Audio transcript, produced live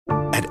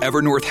At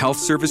Evernorth Health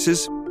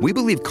Services, we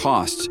believe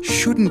costs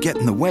shouldn't get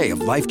in the way of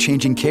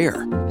life-changing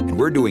care, and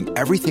we're doing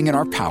everything in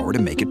our power to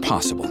make it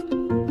possible.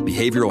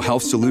 Behavioral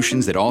health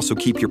solutions that also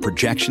keep your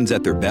projections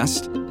at their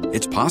best?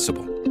 It's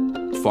possible.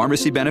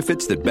 Pharmacy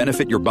benefits that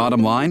benefit your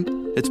bottom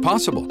line? It's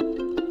possible.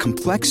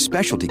 Complex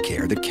specialty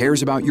care that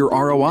cares about your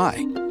ROI?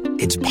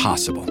 It's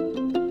possible.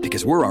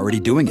 Because we're already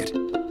doing it.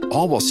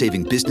 All while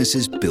saving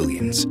businesses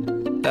billions.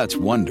 That's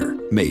Wonder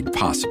made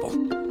possible.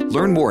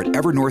 Learn more at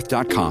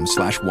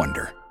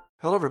evernorth.com/wonder.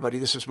 Hello, everybody.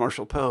 This is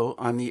Marshall Poe.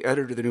 I'm the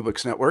editor of the New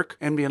Books Network.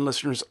 NBN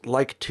listeners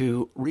like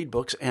to read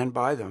books and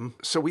buy them.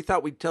 So we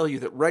thought we'd tell you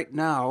that right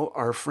now,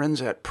 our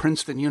friends at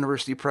Princeton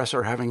University Press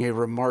are having a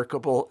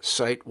remarkable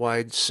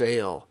site-wide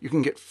sale. You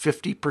can get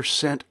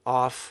 50%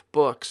 off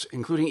books,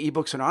 including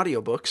ebooks and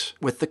audiobooks,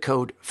 with the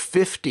code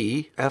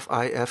 50,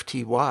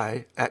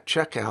 F-I-F-T-Y, at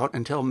checkout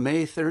until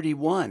May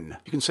 31.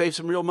 You can save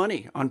some real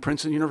money on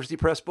Princeton University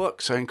Press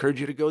books. I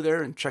encourage you to go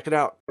there and check it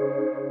out.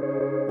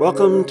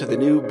 Welcome to the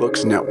New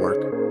Books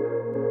Network.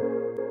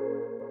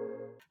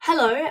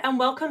 Hello and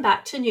welcome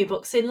back to New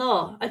Books in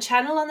Law, a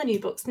channel on the New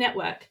Books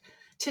Network.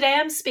 Today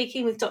I'm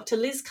speaking with Dr.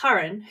 Liz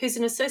Curran, who's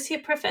an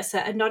Associate Professor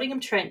at Nottingham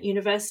Trent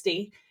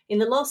University in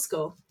the Law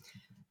School.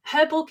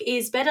 Her book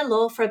is Better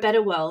Law for a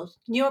Better World,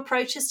 New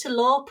Approaches to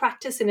Law,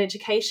 Practice and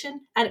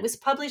Education, and it was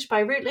published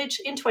by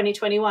Routledge in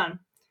 2021.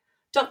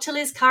 Dr.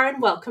 Liz Curran,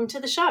 welcome to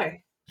the show.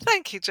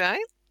 Thank you,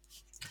 Jane.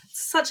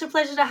 Such a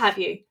pleasure to have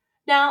you.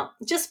 Now,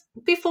 just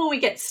before we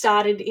get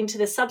started into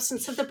the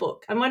substance of the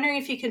book, I'm wondering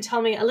if you can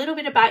tell me a little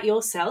bit about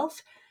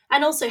yourself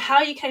and also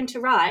how you came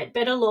to write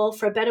Better Law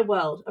for a Better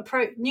World,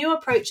 New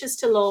Approaches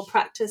to Law,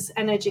 Practice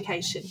and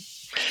Education.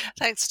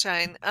 Thanks,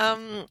 Jane.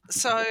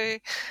 So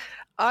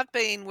I've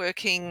been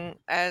working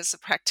as a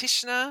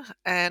practitioner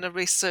and a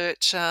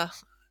researcher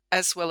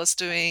as well as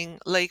doing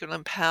legal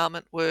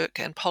empowerment work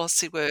and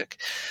policy work.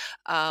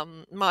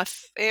 My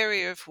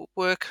area of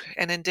work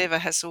and endeavour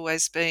has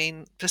always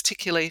been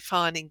particularly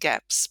finding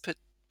gaps,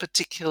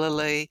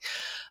 particularly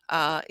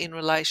in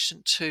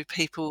relation to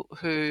people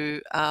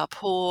who are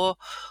poor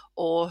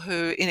or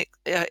who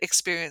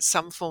experience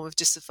some form of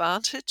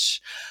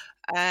disadvantage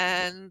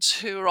and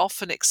who are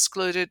often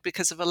excluded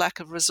because of a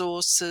lack of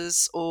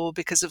resources or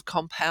because of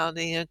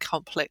compounding and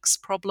complex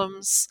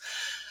problems.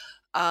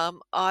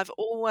 I've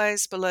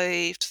always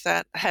believed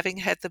that having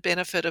had the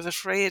benefit of a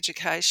free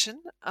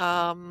education,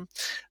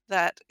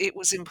 that it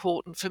was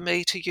important for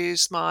me to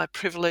use my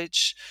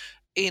privilege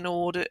in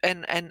order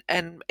and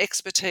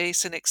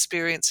expertise and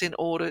experience in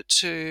order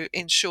to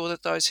ensure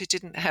that those who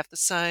didn't have the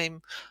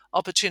same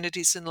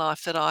opportunities in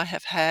life that I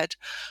have had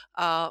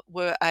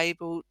were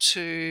able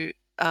to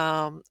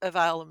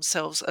avail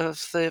themselves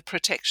of the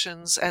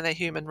protections and their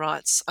human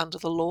rights under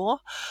the law.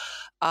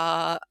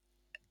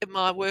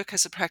 My work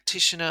as a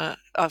practitioner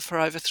for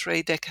over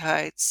 3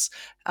 decades,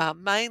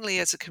 mainly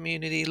as a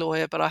community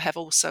lawyer, but I have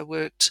also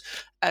worked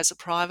as a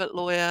private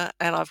lawyer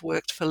and I've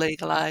worked for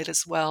legal aid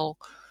as well.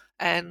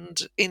 And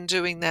in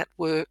doing that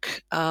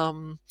work,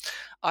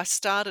 I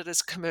started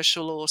as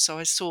commercial law, so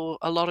I saw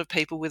a lot of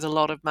people with a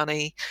lot of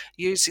money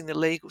using the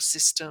legal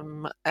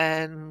system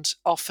and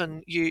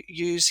often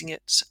using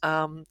it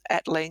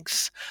at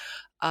length.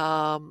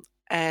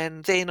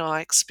 And then I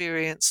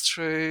experienced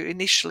through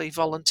initially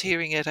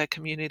volunteering at a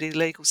community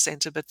legal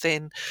centre, but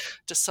then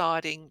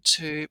deciding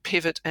to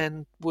pivot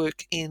and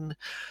work in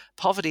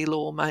poverty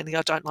law mainly.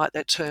 I don't like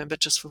that term, but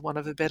just for want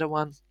of a better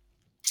one.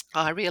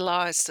 I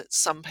realised that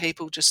some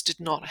people just did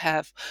not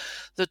have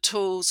the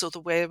tools or the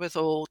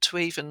wherewithal to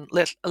even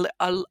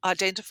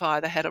identify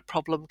they had a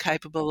problem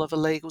capable of a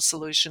legal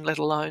solution, let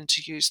alone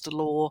to use the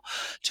law,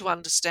 to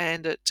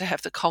understand it, to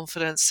have the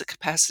confidence, the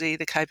capacity,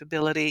 the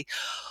capability,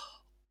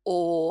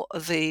 or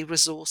the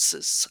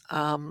resources.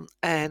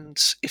 And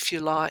if you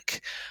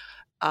like,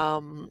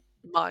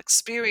 my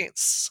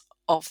experience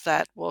of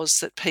that was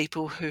that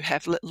people who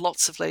have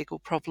lots of legal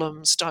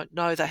problems don't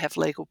know they have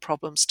legal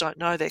problems, don't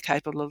know they're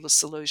capable of a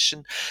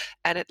solution,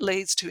 and it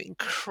leads to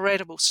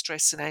incredible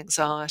stress and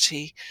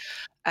anxiety.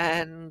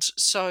 And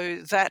so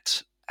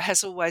that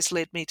has always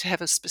led me to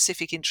have a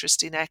specific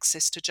interest in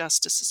access to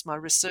justice as my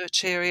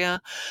research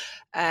area,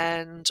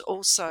 and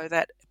also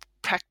that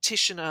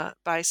practitioner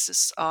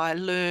basis, I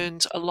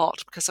learned a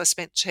lot because I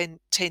spent 10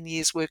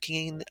 years working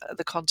in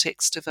the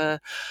context of a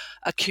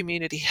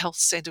community health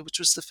centre, which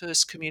was the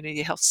first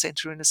community health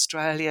centre in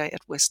Australia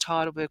at West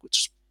Heidelberg,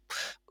 which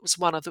was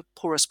one of the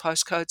poorest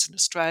postcodes in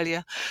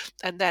Australia,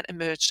 and that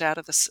emerged out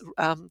of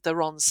the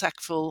Ron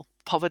Sackville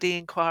poverty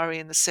inquiry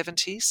in the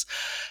 70s.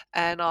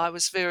 And I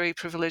was very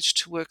privileged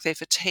to work there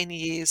for 10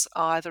 years,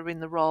 either in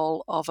the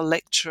role of a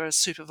lecturer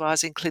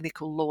supervising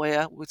clinical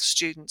lawyer with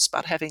students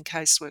but having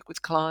casework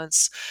with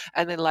clients,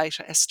 and then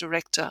later as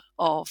director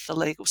of the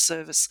legal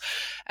service.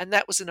 And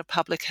that was in a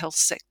public health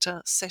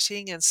sector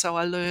setting. And so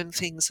I learned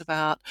things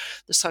about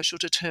the social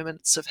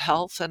determinants of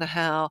health and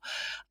how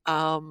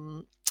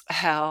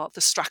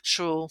the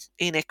structural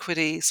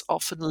inequities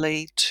often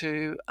lead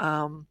to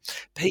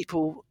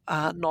people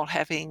not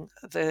having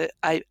the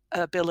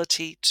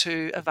ability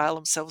to avail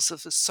themselves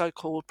of the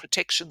so-called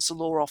protections the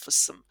law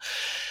offers them.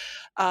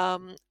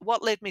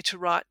 What led me to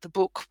write the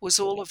book was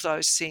all of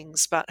those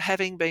things, but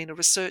having been a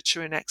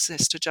researcher in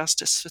access to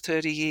justice for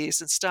 30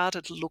 years and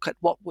started to look at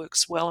what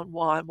works well and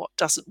why and what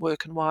doesn't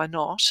work and why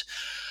not,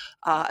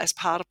 as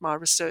part of my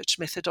research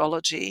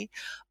methodology,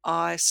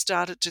 I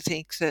started to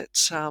think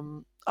that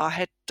I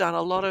had done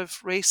a lot of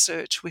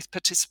research with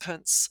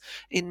participants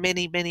in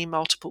many, many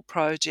multiple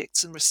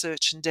projects and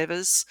research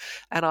endeavours,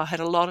 and I had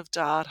a lot of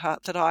data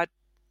that I'd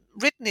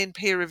written in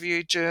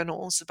peer-reviewed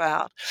journals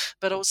about,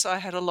 but also I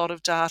had a lot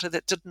of data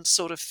that didn't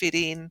sort of fit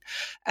in.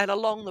 And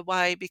along the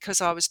way,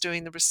 because I was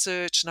doing the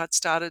research and I'd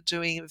started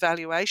doing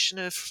evaluation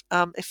of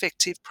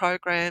effective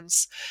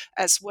programs,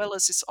 as well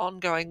as this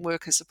ongoing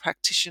work as a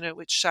practitioner,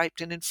 which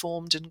shaped and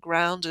informed and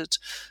grounded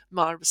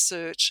my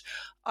research,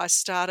 I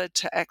started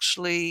to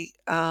actually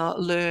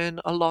learn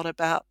a lot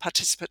about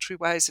participatory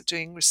ways of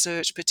doing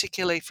research,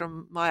 particularly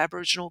from my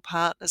Aboriginal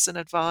partners and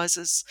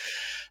advisors,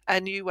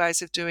 and new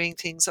ways of doing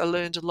things. I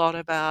learned a lot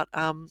about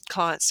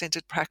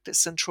client-centred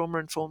practice and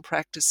trauma-informed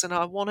practice, and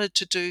I wanted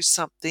to do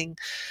something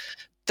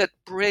that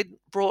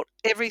brought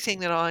everything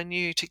that I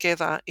knew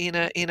together in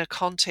a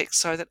context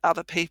so that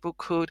other people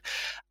could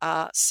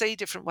see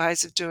different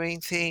ways of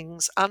doing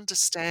things,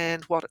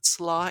 understand what it's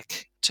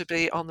like to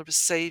be on the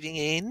receiving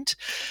end,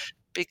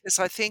 because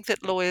I think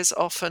that lawyers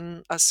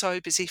often are so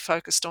busy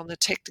focused on the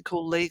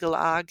technical legal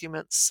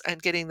arguments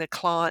and getting the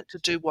client to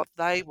do what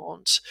they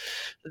want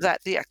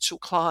that the actual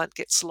client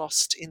gets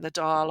lost in the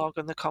dialogue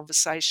and the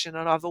conversation.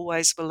 And I've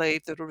always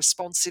believed that a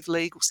responsive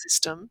legal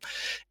system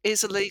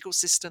is a legal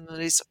system that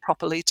is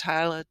properly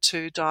tailored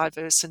to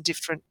diverse and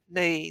different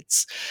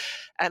needs.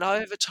 And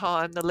over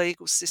time, the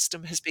legal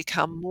system has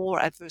become more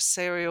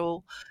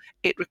adversarial.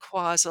 It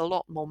requires a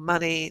lot more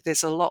money.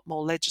 There's a lot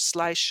more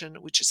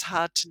legislation, which is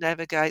hard to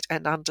navigate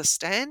and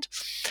understand.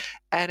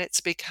 And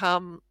it's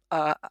become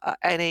an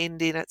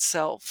end in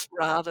itself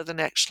rather than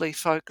actually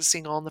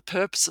focusing on the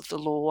purpose of the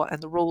law and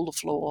the rule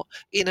of law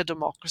in a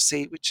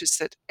democracy, which is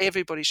that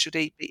everybody should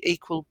be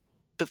equal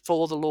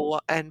before the law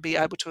and be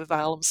able to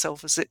avail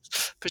themselves of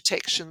its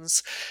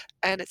protections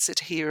and its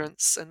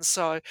adherence. And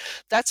so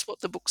that's what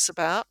the book's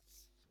about,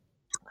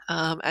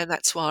 and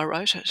that's why I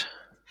wrote it.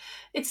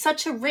 It's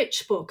such a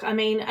rich book. I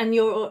mean, and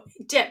your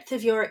depth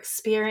of your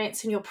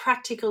experience and your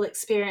practical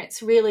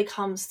experience really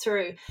comes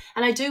through.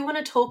 And I do want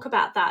to talk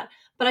about that.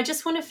 But I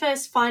just want to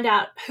first find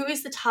out, who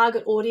is the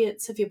target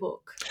audience of your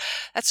book?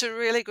 That's a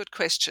really good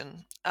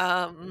question.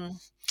 I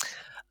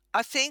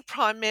think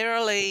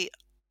primarily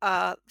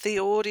the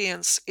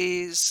audience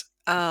is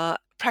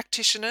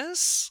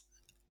practitioners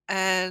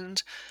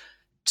and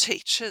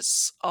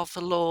teachers of the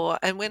law.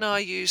 And when I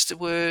use the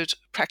word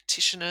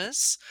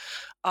practitioners,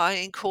 I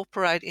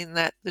incorporate in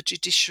that the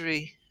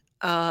judiciary,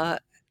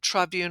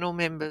 tribunal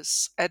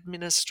members,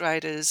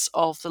 administrators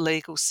of the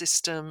legal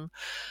system.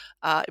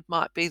 It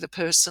might be the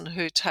person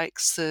who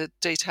takes the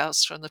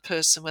details from the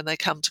person when they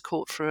come to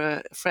court for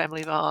a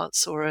family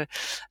violence or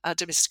a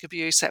domestic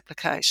abuse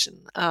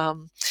application.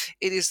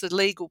 It is the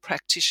legal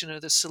practitioner,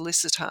 the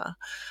solicitor.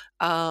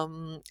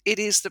 It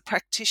is the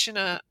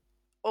practitioner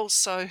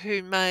also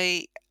who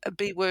may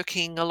be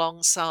working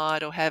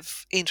alongside or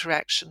have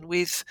interaction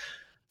with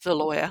the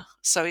lawyer.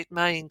 So it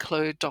may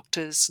include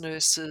doctors,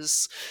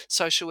 nurses,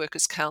 social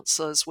workers,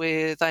 counsellors,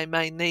 where they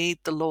may need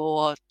the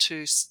law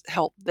to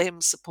help them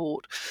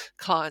support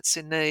clients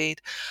in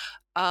need.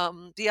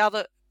 The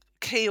other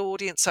key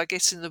audience, I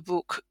guess, in the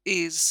book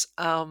is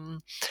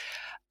the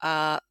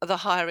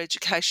Higher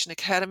Education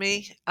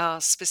Academy,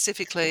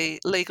 specifically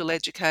legal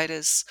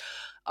educators.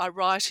 I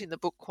write in the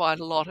book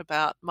quite a lot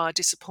about my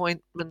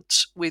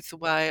disappointment with the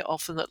way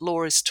often that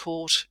law is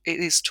taught. It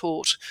is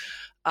taught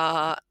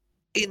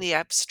in the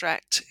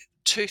abstract,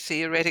 too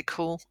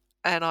theoretical,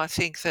 and I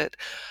think that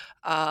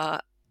a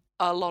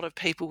lot of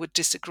people would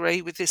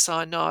disagree with this,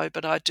 I know,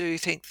 but I do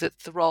think that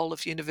the role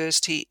of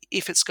university,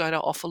 if it's going to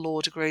offer law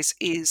degrees,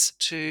 is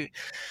to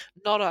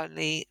not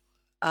only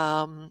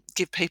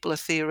give people a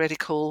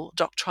theoretical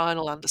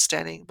doctrinal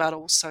understanding, but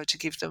also to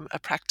give them a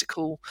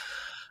practical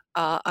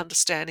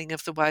understanding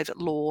of the way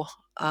that law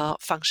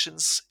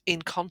functions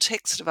in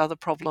context of other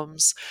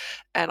problems.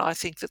 And I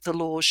think that the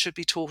law should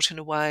be taught in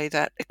a way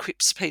that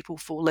equips people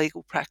for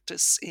legal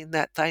practice, in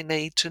that they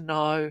need to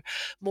know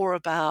more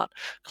about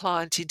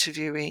client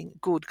interviewing,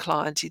 good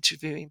client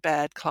interviewing,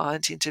 bad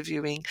client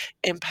interviewing,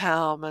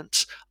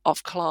 empowerment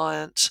of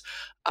client,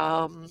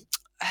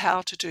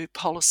 how to do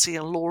policy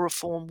and law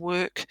reform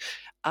work,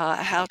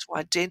 how to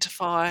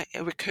identify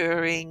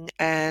recurring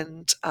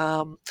and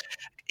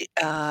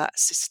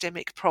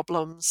systemic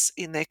problems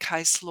in their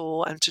case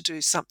law and to do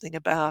something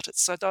about it.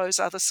 So those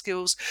other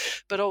skills,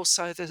 but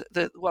also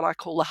the what I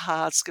call the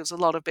hard skills. A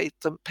lot of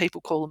people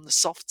call them the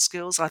soft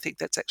skills. I think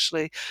that's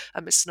actually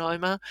a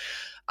misnomer.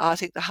 I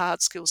think the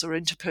hard skills are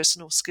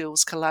interpersonal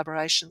skills,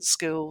 collaboration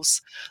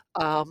skills,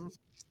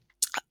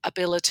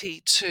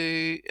 ability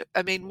to,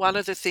 I mean, one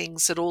of the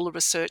things that all the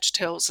research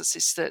tells us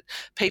is that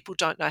people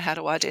don't know how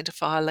to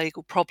identify a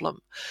legal problem.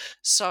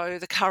 So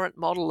the current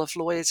model of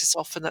lawyers is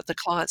often that the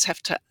clients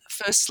have to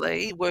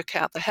firstly work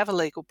out they have a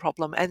legal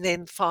problem and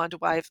then find a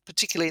way of,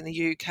 particularly in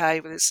the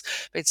UK where there's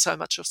been so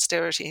much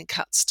austerity and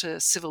cuts to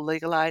civil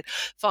legal aid,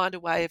 find a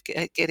way of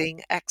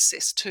getting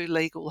access to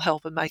legal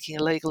help and making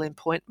a legal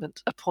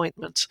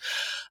appointment.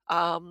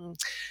 Um,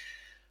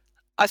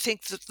 I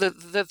think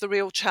that the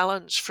real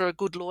challenge for a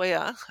good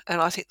lawyer, and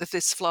I think that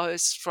this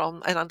flows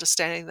from an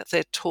understanding that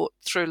they're taught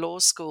through law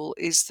school,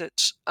 is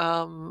that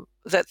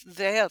that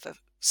they're the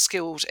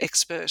skilled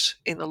expert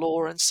in the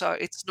law, and so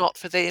it's not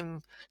for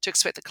them to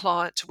expect the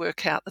client to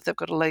work out that they've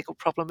got a legal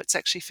problem. It's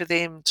actually for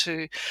them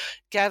to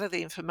gather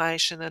the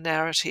information, the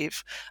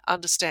narrative,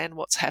 understand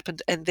what's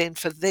happened, and then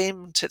for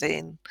them to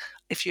then,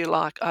 if you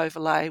like,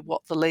 overlay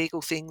what the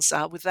legal things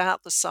are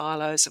without the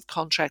silos of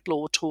contract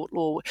law, tort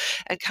law.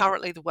 And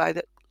currently the way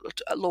that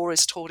law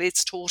is taught,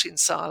 it's taught in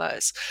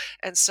silos.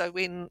 And so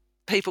when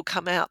people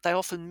come out, they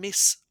often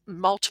miss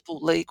multiple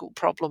legal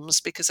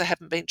problems because they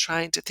haven't been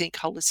trained to think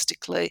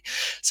holistically.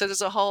 So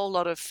there's a whole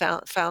lot of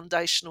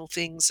foundational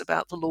things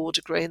about the law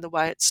degree and the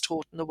way it's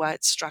taught and the way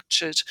it's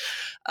structured.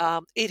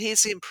 It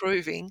is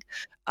improving,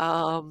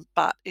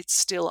 but it's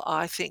still,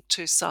 I think,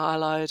 too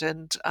siloed.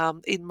 And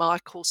in my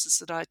courses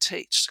that I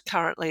teach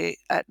currently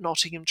at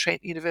Nottingham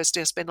Trent University,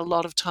 I spend a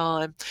lot of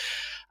time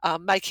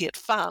making it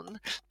fun,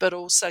 but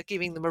also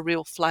giving them a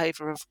real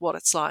flavour of what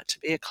it's like to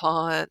be a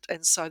client.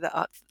 And so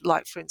that,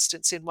 like, for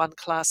instance, in one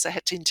class, they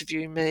had to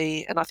interview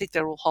me, and I think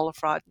they're all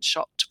horrified and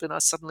shocked when I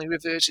suddenly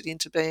reverted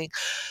into being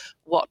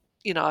what,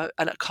 a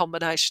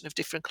combination of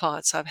different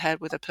clients I've had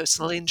with a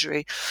personal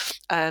injury.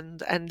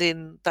 And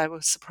then they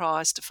were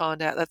surprised to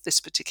find out that this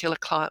particular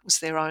client was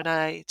their own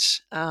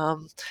age,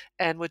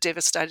 and were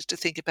devastated to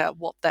think about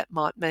what that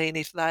might mean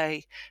if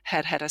they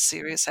had had a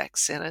serious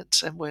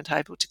accident and weren't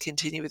able to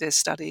continue with their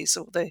studies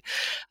or their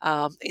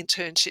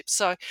internship.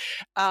 So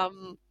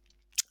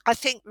I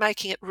think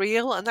making it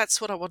real, and that's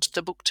what I wanted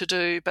the book to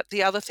do. But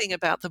the other thing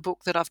about the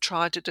book that I've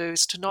tried to do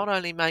is to not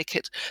only make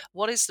it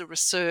what is the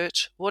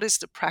research, what is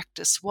the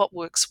practice, what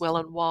works well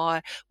and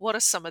why, what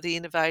are some of the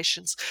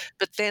innovations,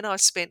 but then I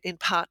spent in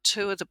part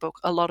 2 of the book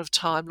a lot of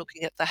time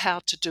looking at the how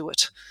to do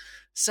it.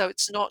 So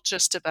it's not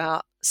just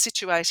about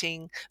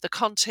situating the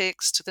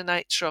context, the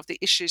nature of the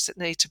issues that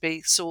need to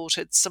be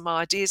sorted, some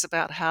ideas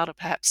about how to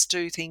perhaps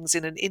do things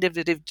in an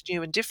innovative,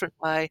 new and different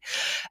way,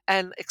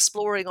 and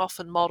exploring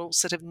often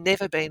models that have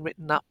never been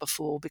written up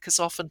before, because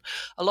often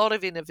a lot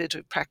of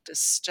innovative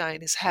practice,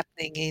 Jane, is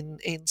happening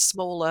in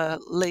smaller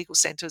legal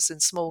centres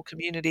in small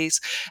communities,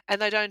 and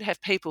they don't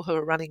have people who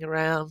are running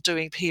around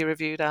doing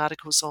peer-reviewed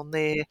articles on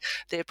their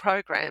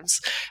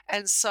programs.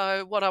 And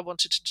so what I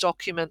wanted to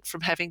document from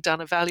having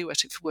done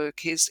evaluative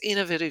work is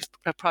innovative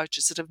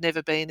approaches that have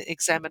never been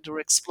examined or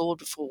explored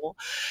before.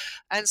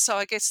 And so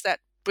I guess that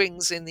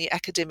brings in the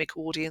academic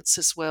audience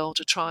as well,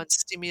 to try and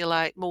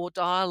stimulate more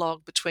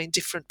dialogue between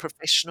different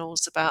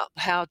professionals about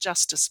how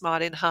justice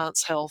might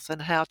enhance health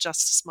and how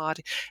justice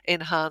might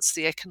enhance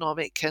the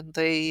economic and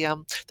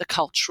the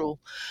cultural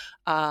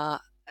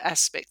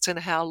aspects, and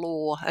how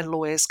law and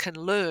lawyers can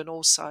learn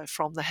also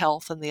from the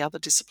health and the other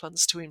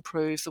disciplines to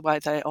improve the way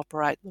they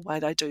operate and the way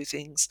they do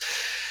things.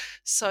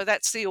 So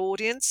that's the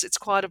audience. It's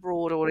quite a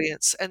broad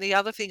audience. And the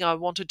other thing I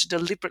wanted to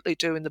deliberately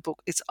do in the book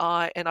is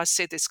and I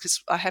said this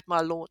because I had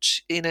my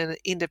launch in an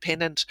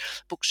independent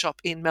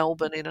bookshop in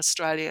Melbourne in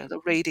Australia,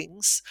 the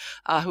Readings,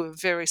 who were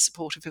very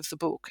supportive of the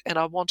book. And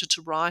I wanted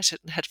to write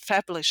it and had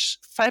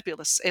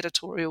fabulous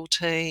editorial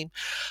team.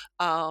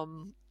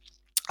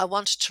 I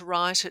wanted to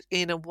write it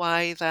in a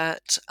way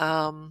that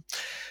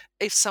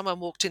if someone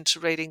walked into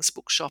Readings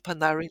bookshop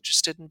and they were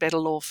interested in better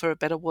law for a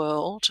better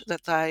world,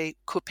 that they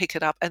could pick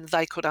it up and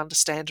they could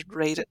understand and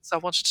read it. So I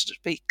wanted it to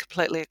be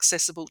completely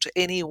accessible to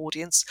any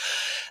audience.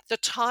 The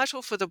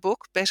title for the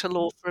book, Better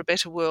Law for a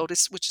Better World,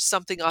 which is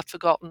something I'd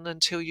forgotten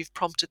until you've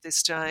prompted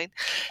this, Jane,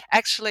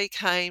 actually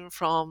came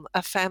from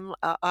a family.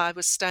 I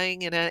was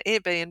staying in an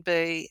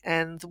Airbnb,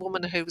 and the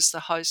woman who was the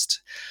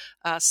host,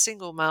 a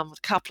single mum with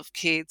a couple of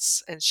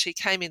kids, and she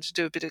came in to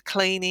do a bit of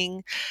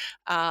cleaning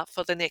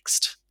for the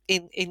next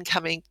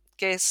incoming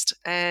guest,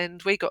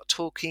 and we got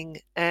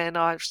talking, and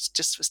I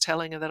just was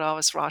telling her that I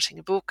was writing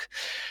a book,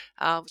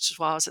 which is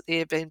why I was at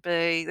the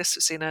Airbnb. This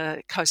was in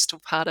a coastal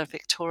part of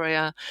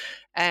Victoria,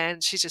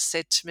 and she just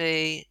said to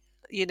me,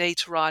 "You need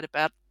to write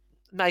about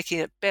making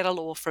it better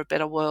law for a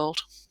better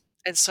world."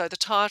 And so the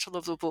title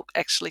of the book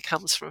actually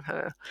comes from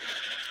her.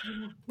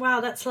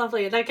 Wow, that's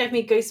lovely. That gave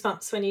me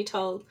goosebumps when you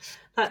told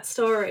that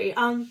story.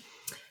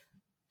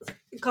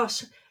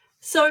 Gosh,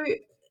 so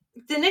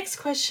the next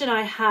question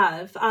I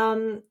have,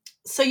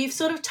 so you've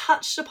sort of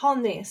touched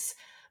upon this,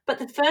 but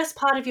the first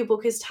part of your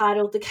book is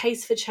titled The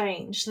Case for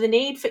Change, the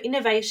need for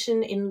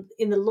innovation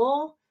in the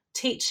law,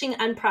 teaching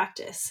and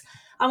practice.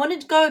 I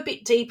wanted to go a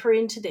bit deeper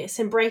into this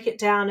and break it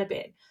down a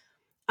bit.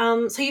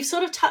 So you've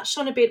sort of touched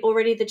on a bit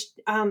already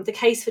the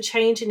case for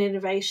change and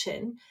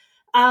innovation.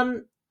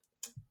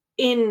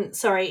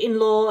 in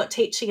law,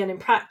 teaching, and in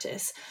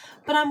practice.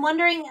 But I'm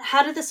wondering,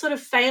 how do the sort of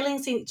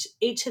failings in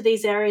each of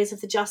these areas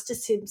of the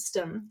justice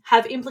system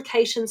have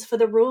implications for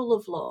the rule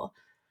of law?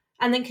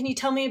 And then can you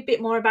tell me a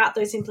bit more about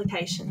those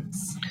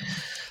implications?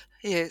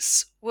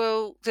 Yes.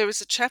 Well, there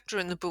is a chapter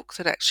in the book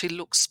that actually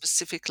looks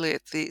specifically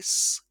at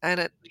this, and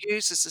it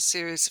uses a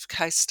series of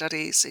case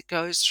studies. It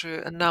goes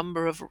through a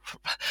number of,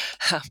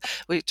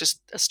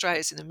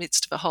 Australia's in the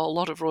midst of a whole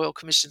lot of royal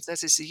commissions,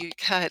 as is the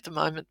UK at the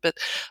moment, but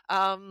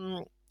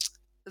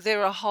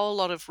there are a whole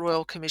lot of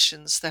royal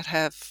commissions that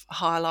have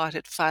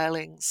highlighted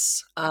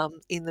failings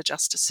in the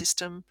justice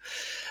system,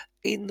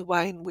 in the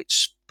way in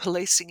which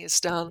policing is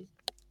done,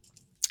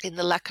 in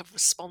the lack of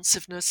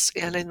responsiveness,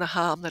 and in the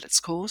harm that it's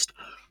caused.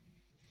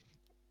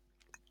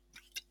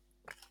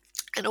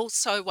 And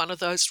also one of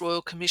those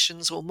royal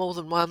commissions, or more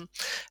than one,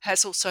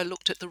 has also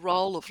looked at the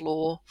role of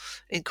law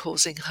in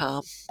causing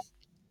harm.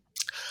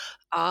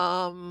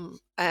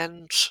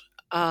 And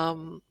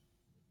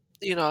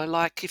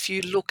like if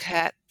you look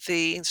at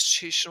the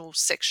institutional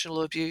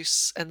sexual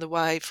abuse and the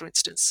way, for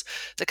instance,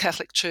 the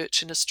Catholic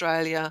Church in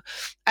Australia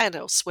and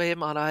elsewhere,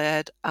 might I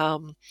add,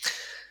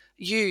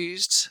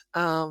 used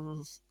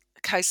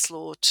case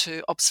law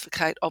to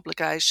obfuscate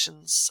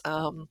obligations,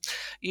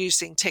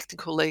 using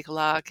technical legal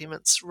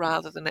arguments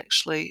rather than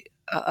actually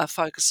a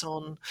focus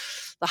on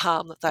the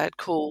harm that they had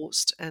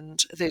caused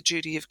and their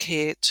duty of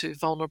care to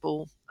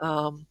vulnerable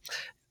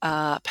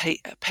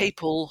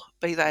people,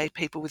 be they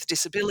people with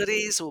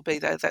disabilities, or be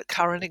they that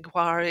current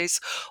inquiries,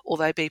 or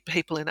they be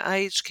people in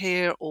aged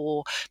care,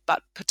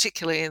 but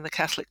particularly in the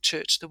Catholic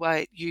Church, the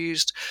way it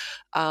used,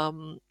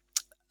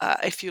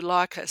 if you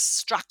like, a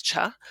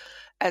structure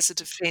as a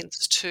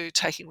defence to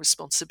taking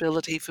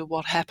responsibility for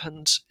what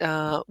happened,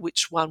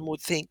 which one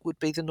would think would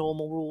be the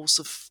normal rules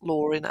of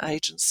law in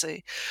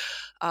agency.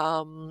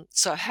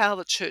 So how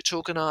the church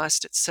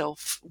organised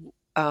itself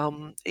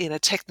in a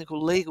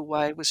technical legal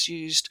way was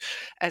used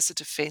as a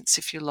defence,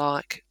 if you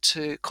like,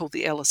 called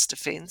the Ellis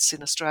defence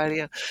in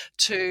Australia,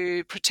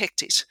 to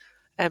protect it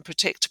and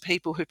protect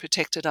people who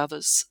protected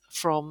others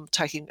from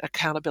taking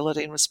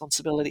accountability and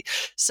responsibility.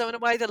 So in a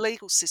way, the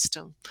legal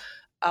system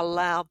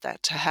allowed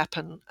that to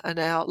happen, and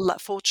now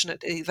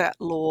fortunately that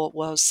law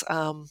was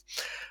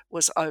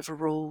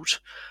overruled.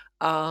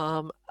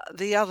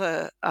 The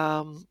other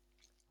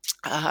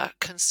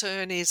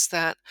concern is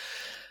that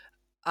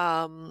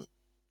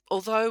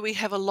although we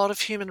have a lot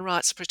of human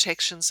rights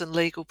protections and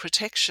legal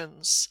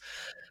protections,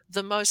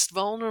 the most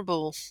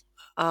vulnerable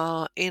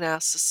in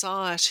our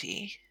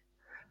society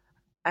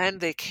and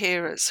their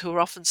carers, who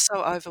are often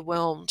so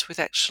overwhelmed with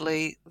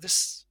actually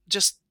this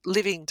just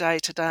living day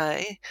to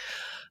day,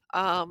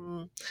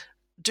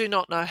 do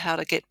not know how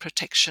to get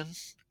protection.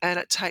 And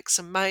it takes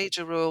a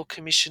major royal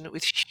commission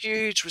with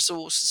huge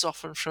resources,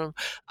 often from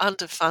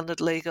underfunded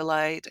legal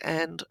aid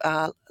and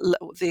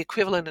the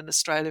equivalent in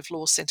Australia of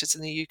law centres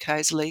in the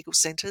UK's legal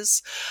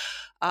centres,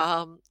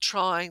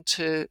 trying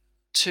to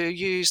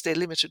use their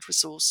limited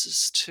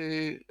resources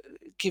to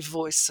give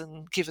voice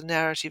and give a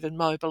narrative and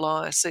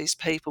mobilise these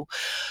people.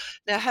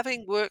 Now,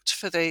 having worked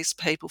for these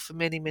people for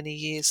many, many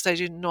years, they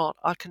do not,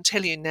 I can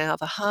tell you now,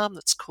 the harm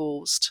that's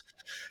caused,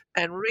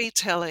 and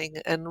retelling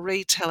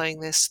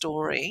their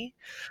story,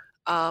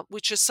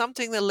 which is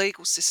something the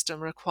legal system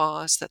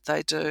requires that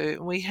they do.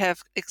 And we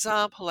have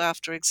example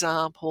after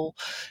example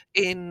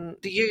in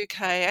the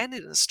UK and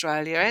in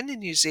Australia and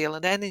in New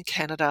Zealand and in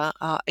Canada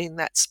in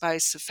that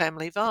space of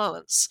family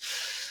violence,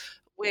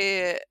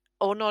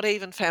 or not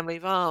even family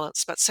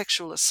violence, but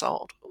sexual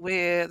assault,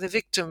 where the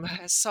victim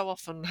has so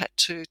often had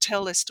to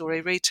tell their story,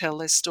 retell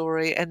their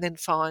story, and then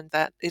find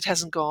that it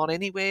hasn't gone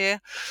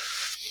anywhere.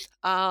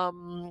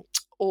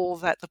 Or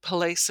that the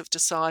police have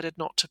decided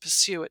not to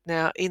pursue it.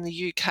 Now, in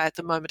the UK at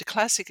the moment, a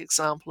classic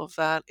example of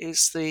that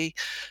is the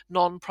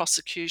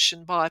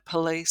non-prosecution by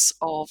police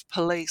of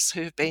police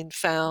who have been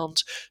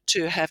found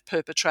to have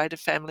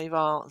perpetrated family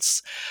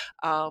violence.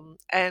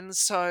 And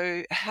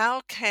so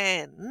how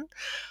can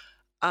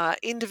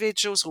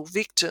individuals or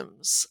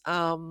victims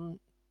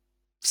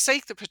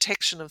seek the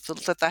protection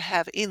that they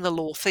have in the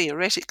law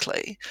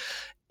theoretically,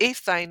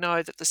 if they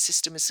know that the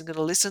system isn't going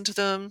to listen to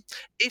them,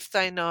 if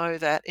they know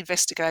that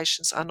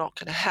investigations are not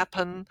going to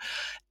happen,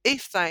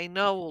 if they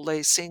know all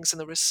these things and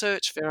the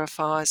research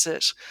verifies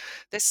it,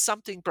 there's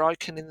something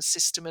broken in the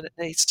system and it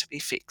needs to be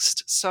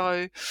fixed.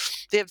 So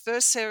the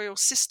adversarial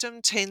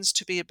system tends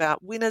to be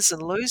about winners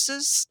and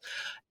losers.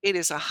 It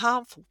is a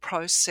harmful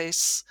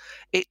process.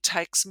 It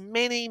takes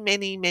many,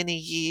 many, many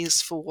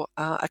years for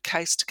a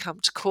case to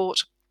come to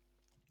court.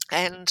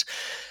 And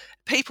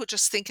people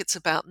just think it's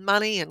about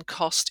money and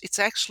cost. It's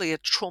actually a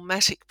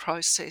traumatic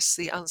process.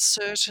 The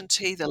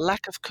uncertainty, the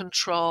lack of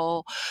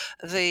control,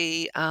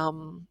 the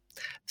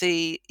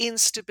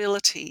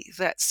instability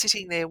that's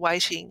sitting there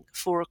waiting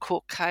for a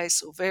court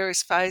case or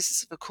various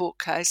phases of a court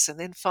case and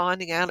then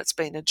finding out it's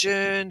been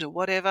adjourned or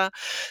whatever.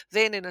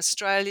 Then in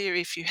Australia,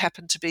 if you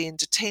happen to be in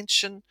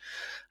detention,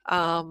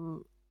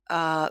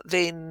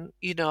 then,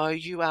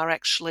 you are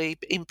actually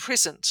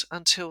imprisoned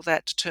until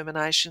that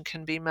determination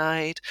can be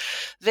made.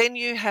 Then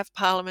you have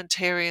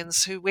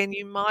parliamentarians who, when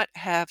you might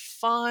have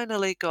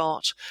finally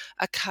got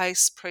a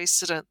case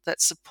precedent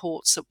that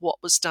supports that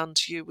what was done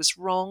to you was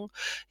wrong,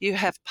 you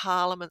have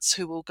parliaments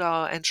who will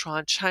go and try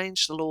and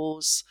change the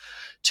laws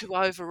to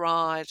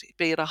override,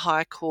 be it a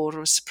High Court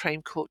or a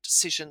Supreme Court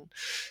decision,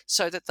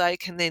 so that they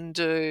can then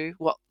do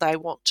what they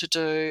want to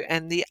do,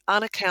 and the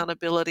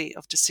unaccountability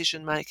of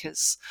decision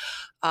makers.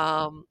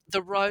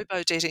 The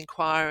robo-debt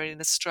inquiry in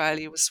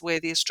Australia was where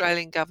the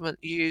Australian government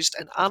used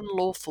an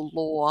unlawful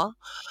law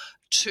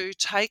to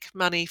take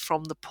money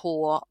from the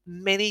poor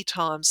many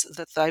times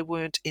that they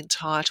weren't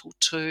entitled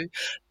to,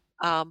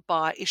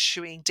 by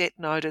issuing debt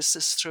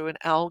notices through an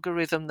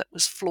algorithm that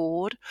was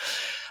flawed.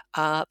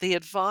 The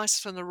advice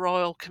from the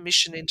Royal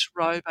Commission into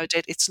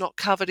robo-debt, it's not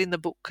covered in the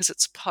book because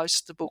it's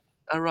post the book,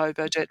 a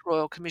robo-debt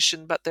Royal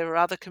Commission, but there are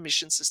other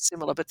commissions that are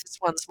similar, but this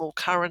one's more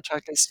current, I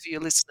guess, for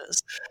your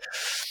listeners.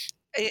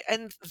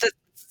 And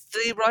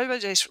the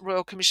robo-debt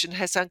Royal Commission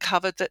has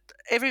uncovered that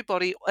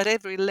everybody at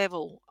every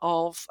level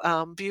of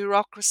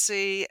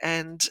bureaucracy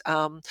and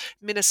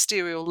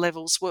ministerial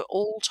levels were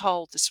all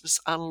told this was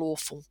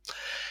unlawful,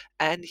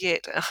 and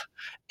yet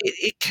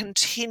it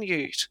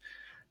continued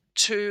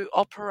to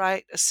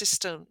operate a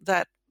system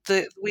that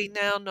we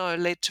now know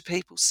led to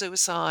people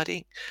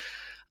suiciding,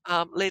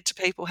 led to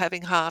people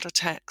having heart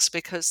attacks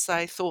because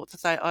they thought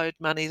that they owed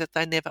money that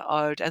they never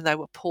owed, and they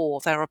were poor,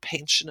 they were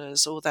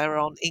pensioners, or they were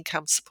on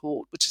income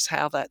support, which is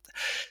how that.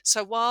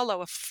 So while they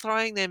were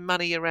throwing their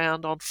money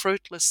around on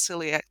fruitless,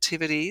 silly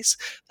activities,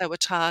 they were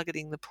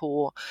targeting the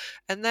poor,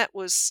 and that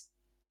was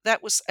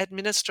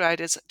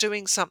administrators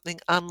doing something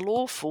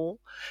unlawful,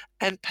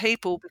 and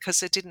people,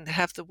 because they didn't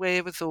have the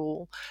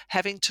wherewithal,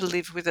 having to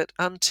live with it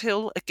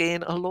until,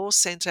 again, a law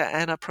centre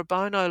and a pro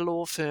bono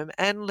law firm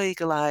and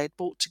legal aid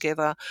brought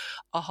together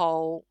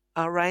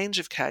a range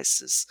of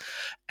cases,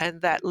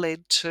 and that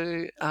led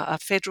to a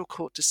federal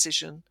court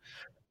decision.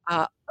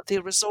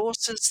 The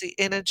resources, the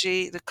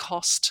energy, the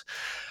cost.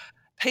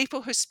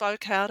 People who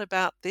spoke out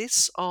about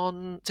this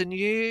on the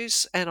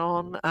news and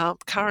on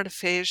current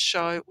affairs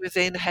show were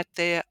then had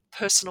their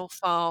personal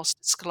files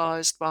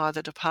disclosed by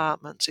the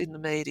department in the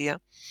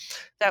media.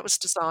 That was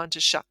designed to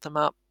shut them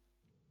up.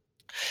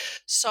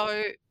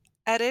 So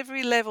at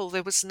every level,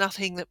 there was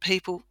nothing that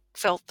people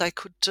felt they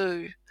could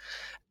do.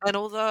 And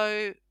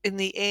although in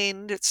the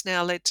end it's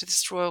now led to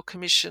this Royal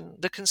Commission,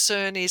 the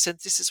concern is, and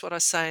this is what I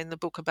say in the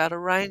book about a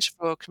range of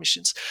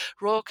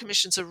Royal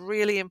Commissions are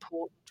really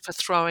important for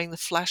throwing the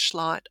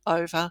flashlight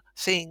over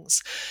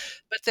things,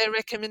 but their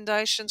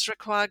recommendations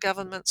require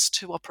governments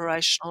to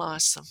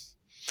operationalise them.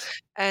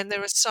 And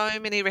there are so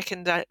many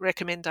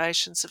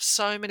recommendations of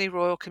so many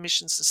Royal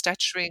Commissions and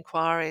statutory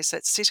inquiries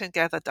that sit and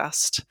gather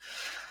dust.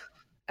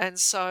 And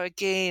so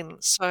again,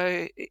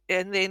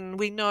 and then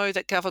we know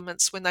that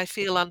governments, when they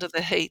feel under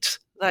the heat,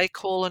 they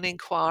call an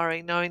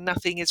inquiry knowing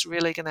nothing is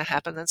really going to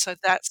happen. And so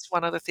that's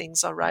one of the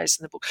things I raise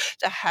in the book.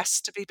 There has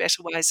to be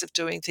better ways of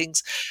doing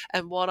things.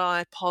 And what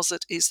I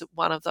posit is that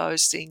one of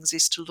those things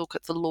is to look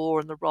at the law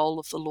and the role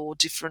of the law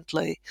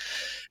differently,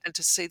 and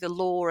to see the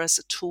law as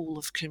a tool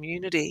of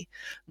community,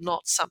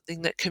 not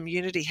something that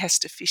community has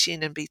to fit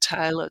in and be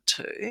tailored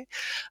to.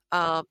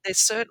 There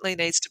certainly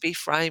needs to be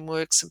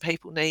frameworks, and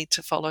people need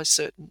to follow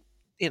certain,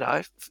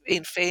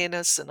 in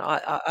fairness, and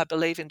I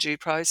believe in due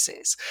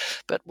process.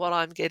 But what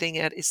I'm getting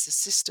at is the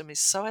system is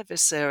so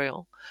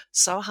adversarial,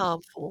 so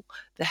harmful,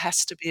 there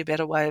has to be a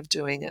better way of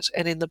doing it.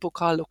 And in the book,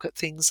 I look at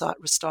things like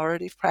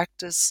restorative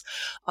practice.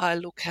 I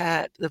look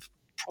at the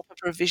proper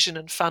provision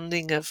and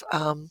funding of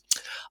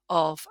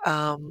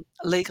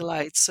legal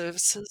aid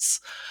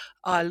services.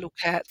 I look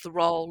at the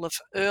role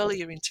of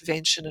earlier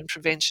intervention and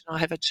prevention. I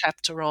have a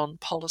chapter on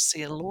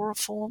policy and law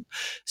reform,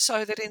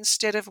 so that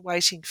instead of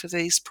waiting for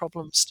these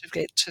problems to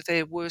get to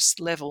their worst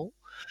level,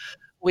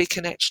 we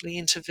can actually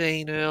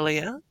intervene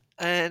earlier.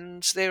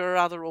 And there are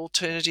other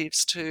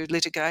alternatives to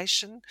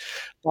litigation,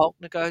 bulk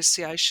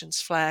negotiations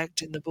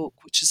flagged in the book,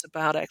 which is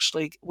about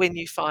actually, when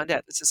you find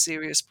out there's a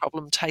serious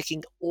problem,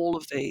 taking all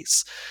of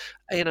these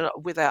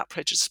without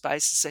prejudice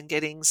basis and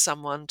getting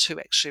someone to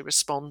actually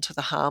respond to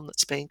the harm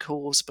that's being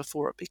caused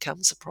before it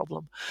becomes a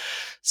problem.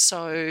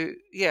 So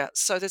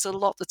there's a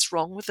lot that's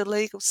wrong with the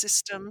legal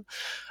system.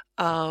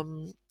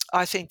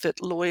 I think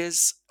that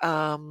lawyers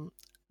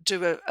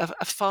do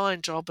a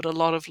fine job, but a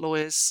lot of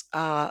lawyers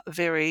are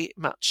very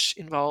much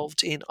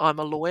involved in, I'm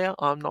a lawyer,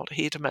 I'm not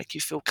here to make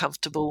you feel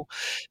comfortable,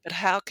 but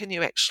how can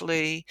you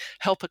actually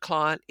help a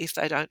client if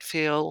they don't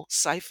feel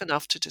safe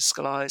enough to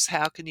disclose?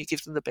 How can you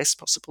give them the best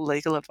possible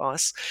legal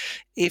advice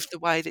if the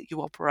way that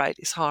you operate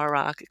is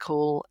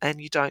hierarchical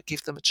and you don't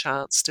give them a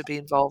chance to be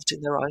involved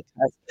in their own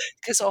case?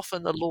 Because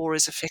often the law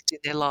is affecting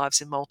their lives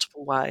in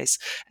multiple ways,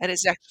 and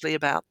it's actually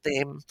about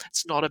them.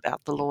 It's not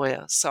about the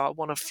lawyer. So I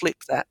want to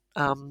flip that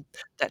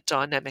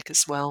dynamic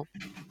as well.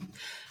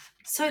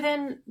 So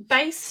then,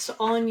 based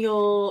on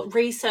your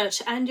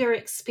research and your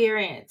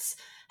experience,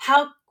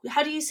 how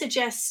do you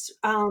suggest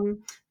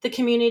the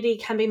community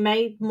can be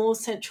made more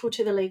central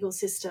to the legal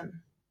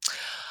system?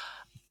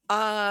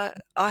 I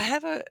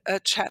have a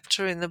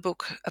chapter in the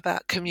book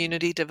about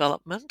community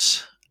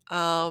development,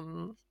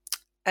 and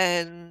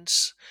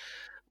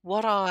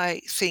what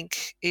I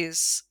think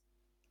is,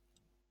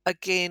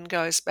 again,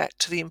 goes back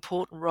to the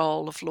important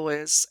role of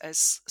lawyers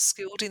as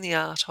skilled in the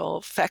art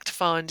of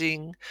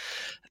fact-finding,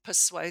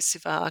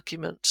 persuasive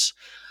argument.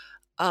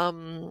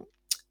 Um,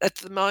 at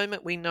the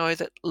moment, we know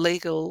that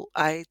legal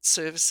aid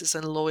services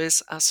and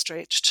lawyers are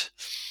stretched.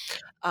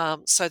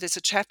 So there's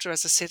a chapter,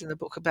 as I said in the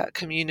book, about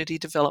community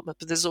development,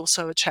 but there's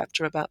also a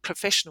chapter about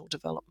professional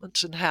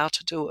development and how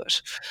to do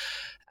it.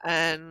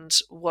 And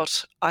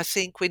what I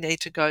think we need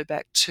to go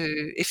back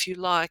to, if you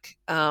like,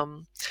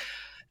 um,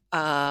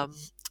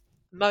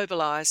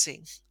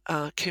 mobilising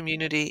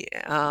community.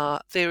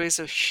 There is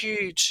a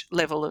huge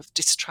level of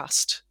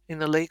distrust in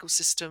the legal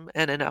system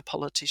and in our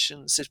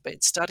politicians. There's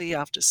been study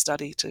after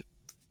study to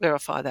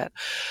verify that.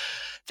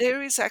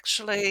 There is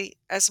actually,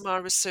 as my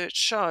research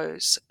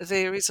shows,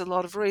 there is a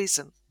lot of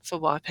reason for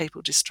why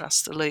people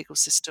distrust the legal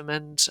system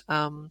and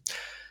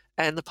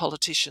the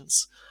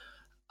politicians.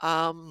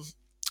 Um,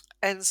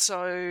 and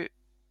so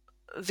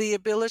the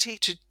ability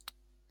to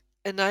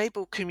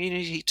enable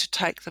community to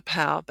take the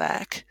power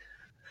back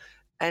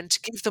and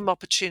to give them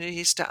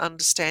opportunities to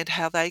understand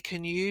how they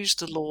can use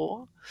the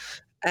law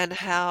and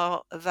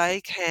how they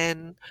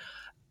can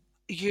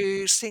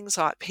use things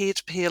like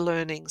peer-to-peer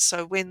learning.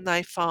 So when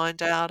they find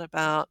out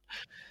about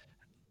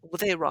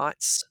their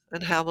rights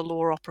and how the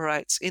law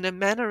operates in a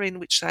manner in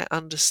which they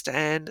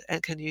understand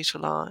and can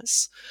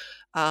utilise.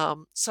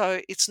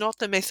 So it's not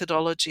the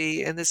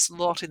methodology, and there's a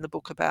lot in the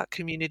book about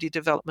community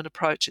development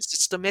approaches.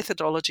 It's the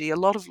methodology. A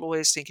lot of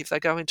lawyers think if they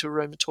go into a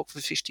room and talk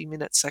for 50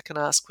 minutes, they can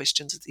ask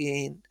questions at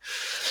the end.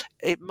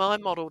 My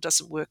model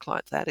doesn't work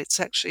like that. It's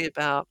actually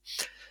about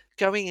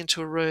going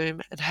into a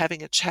room and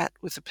having a chat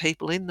with the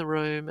people in the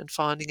room and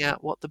finding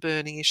out what the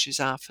burning issues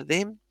are for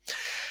them,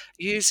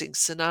 using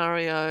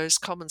scenarios,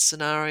 common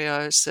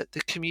scenarios that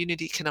the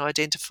community can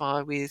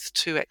identify with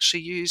to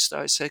actually use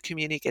those, so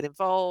community get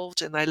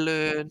involved and they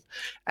learn,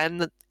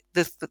 and the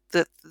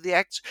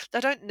act,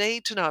 they don't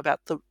need to know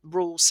about the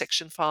rule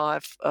section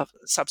 5 of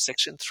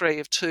subsection 3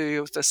 of 2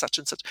 of the such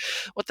and such.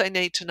 What they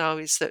need to know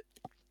is that,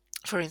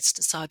 for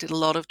instance, I did a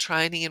lot of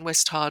training in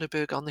West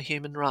Heidelberg on the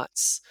human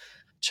rights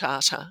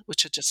charter,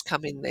 which had just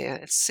come in there.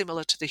 It's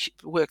similar to the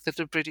work that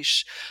the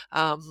British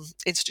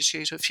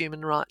Institute of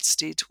Human Rights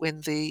did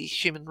when the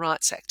Human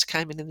Rights Act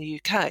came in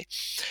the UK.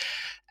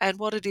 And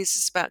what it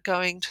is about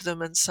going to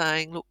them and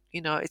saying, look,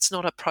 it's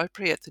not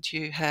appropriate that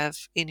you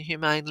have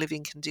inhumane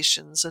living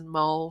conditions and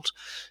mould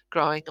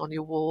growing on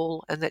your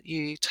wall, and that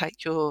you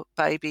take your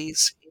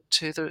babies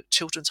into the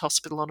children's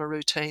hospital on a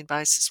routine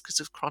basis because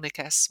of chronic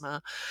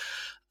asthma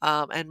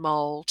and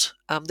mould.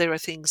 There are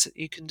things that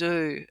you can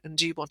do, and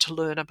do you want to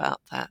learn about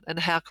that? And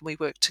how can we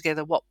work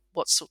together? What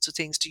sorts of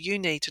things do you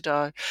need to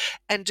do?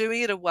 And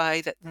doing it in a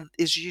way that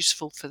is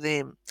useful for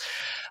them.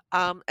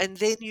 And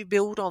then you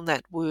build on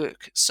that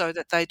work so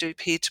that they do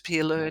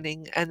peer-to-peer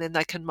learning, and then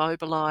they can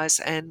mobilise,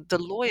 and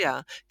the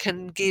lawyer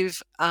can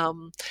give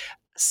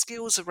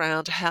skills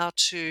around how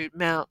to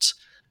mount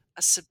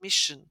a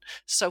submission.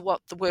 So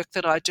what the work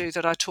that I do,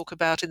 that I talk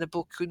about in the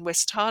book in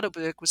West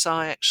Heidelberg, was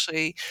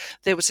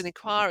there was an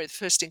inquiry, the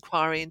first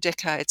inquiry in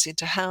decades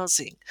into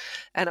housing,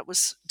 and it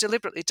was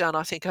deliberately done,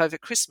 I think, over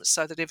Christmas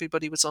so that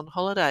everybody was on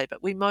holiday.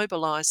 But we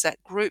mobilised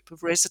that group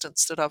of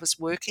residents that I was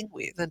working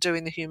with and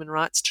doing the human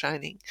rights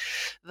training.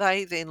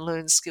 They then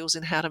learned skills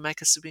in how to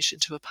make a submission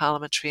to a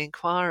parliamentary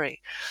inquiry.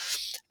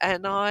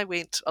 And I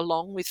went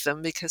along with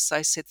them because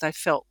they said they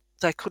felt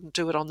they couldn't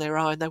do it on their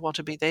own. They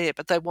wanted to be there,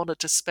 but they wanted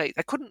to speak.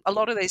 A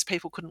lot of these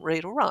people couldn't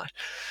read or write.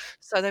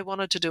 So they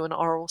wanted to do an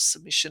oral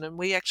submission. And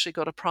we actually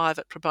got a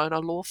private pro bono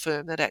law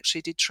firm that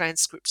actually did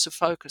transcripts of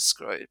focus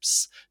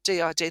groups,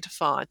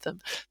 de-identified them.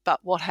 But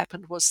what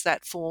happened was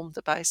that formed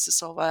the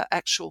basis of our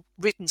actual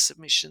written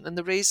submission. And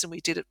the reason we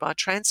did it by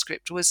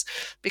transcript was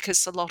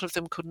because a lot of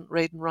them couldn't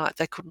read and write.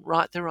 They couldn't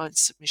write their own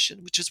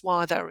submission, which is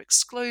why they were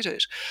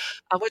excluded.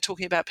 We're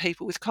talking about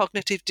people with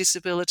cognitive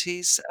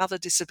disabilities, other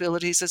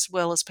disabilities, as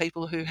well as people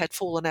who had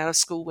fallen out of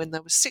school when they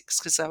were 6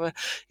 because they were,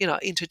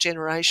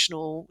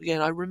 intergenerational,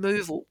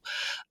 removal.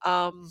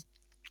 And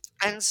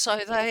so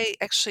they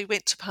actually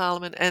went to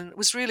Parliament, and it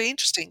was really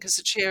interesting because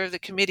the chair of the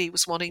committee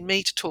was wanting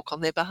me to talk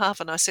on their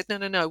behalf. And I said,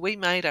 no, we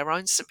made our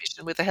own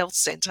submission with the health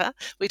centre.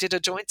 We did a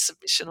joint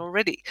submission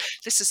already.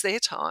 This is their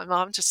time.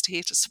 I'm just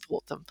here to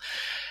support them.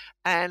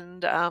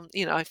 And,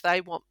 if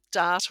they want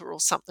data or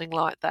something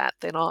like that,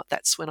 then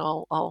that's when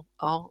I'll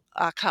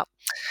arc up.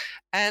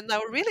 And they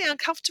were really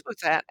uncomfortable with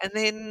that.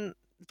 And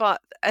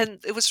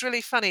it was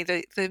really funny.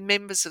 The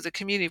members of the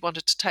community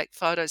wanted to take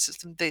photos of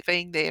them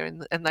being there,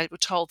 and they were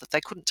told that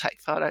they couldn't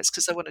take photos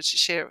because they wanted to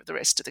share it with the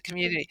rest of the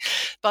community.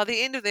 By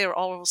the end of their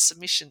oral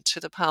submission to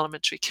the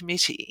parliamentary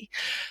committee,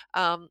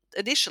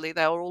 initially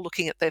they were all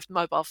looking at their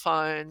mobile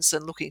phones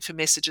and looking for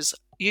messages.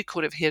 You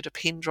could have heard a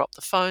pin drop.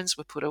 The phones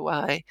were put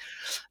away.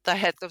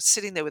 They were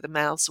sitting there with their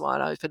mouths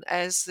wide open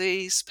as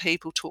these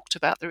people talked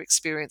about their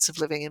experience of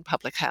living in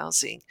public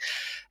housing.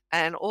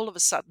 And all of a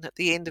sudden, at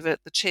the end of it,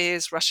 the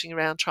chair's rushing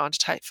around trying to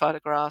take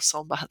photographs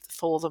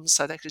for them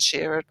so they could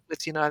share it with,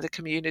 the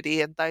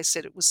community. And they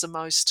said it was the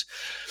most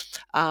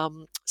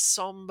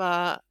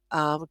somber,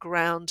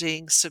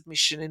 grounding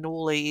submission in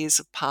all the years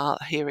of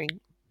hearing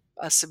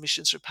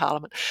submissions through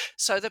Parliament.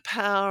 So the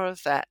power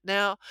of that.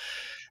 Now,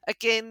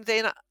 again,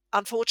 then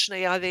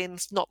unfortunately,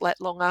 not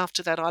that long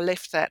after that, I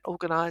left that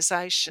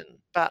organisation.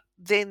 But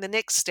then the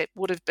next step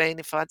would have been,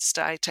 if I'd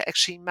stayed, to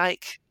actually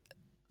make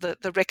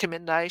the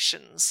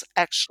recommendations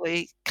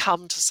actually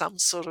come to some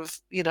sort of,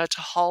 to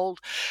hold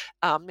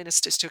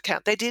ministers to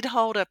account. They did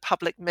hold a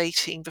public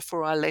meeting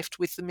before I left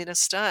with the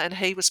minister, and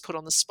he was put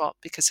on the spot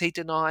because he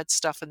denied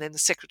stuff, and then the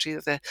secretary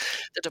of the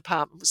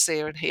department was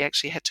there, and he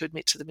actually had to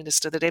admit to the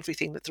minister that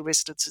everything that the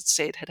residents had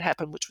said had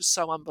happened, which was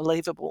so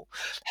unbelievable,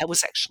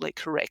 was actually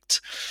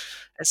correct.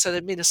 And so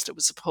the minister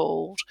was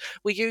appalled.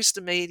 We used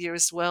the media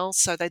as well,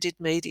 so they did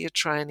media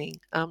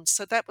training.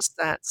 So that was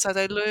that. So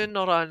they learned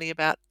not only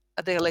about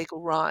their legal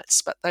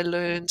rights, but they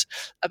learned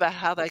about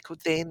how they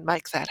could then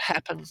make that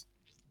happen.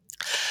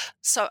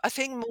 So I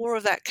think more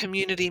of that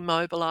community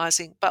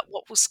mobilising, but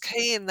what was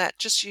key in that,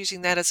 just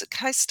using that as a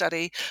case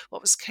study,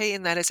 what was key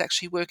in that is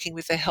actually working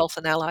with their health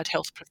and allied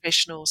health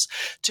professionals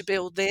to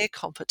build their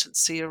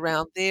competency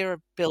around their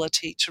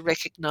ability to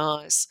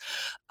recognise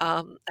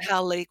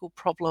how legal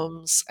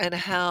problems and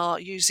how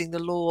using the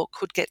law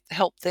could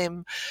help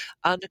them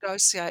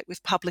negotiate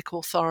with public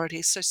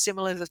authorities. So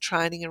similar to the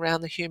training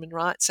around the Human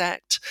Rights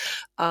Act,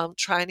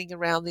 training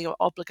around the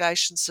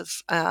obligations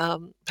of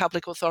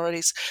public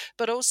authorities,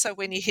 but also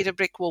when you hit a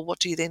brick wall, what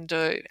do you then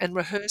do? And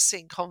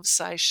rehearsing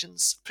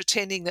conversations,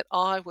 pretending that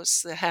I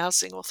was the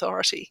housing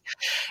authority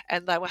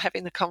and they were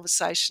having the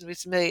conversation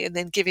with me, and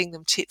then giving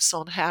them tips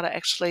on how to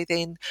actually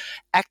then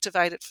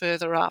activate it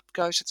further up,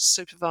 go to the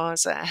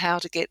supervisor, how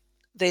to get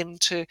them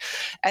to,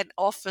 and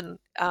often,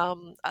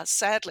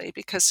 sadly,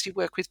 because you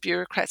work with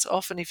bureaucrats,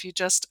 often if you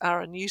just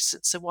are a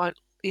nuisance and won't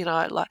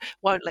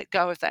let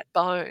go of that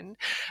bone,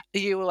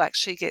 you will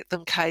actually get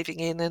them caving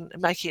in and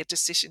making a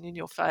decision in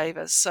your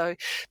favour. So,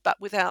 but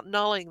without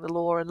knowing the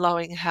law and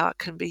knowing how it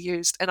can be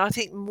used. And I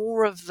think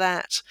more of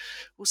that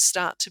will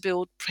start to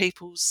build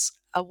people's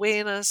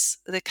awareness,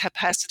 their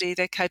capacity,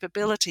 their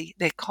capability,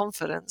 their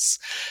confidence,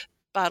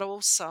 but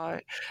also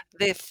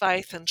their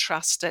faith and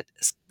trust it.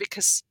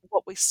 Because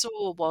what we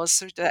saw was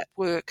through that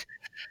work,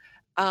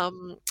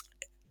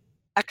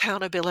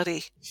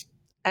 accountability.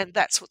 And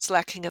that's what's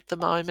lacking at the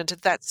moment, and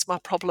that's my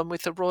problem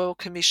with the royal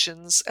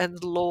commissions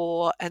and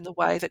law and the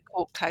way that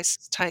court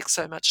cases take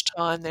so much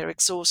time. They're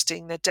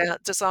exhausting. They're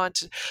designed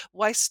to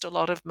waste a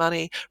lot of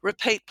money.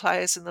 Repeat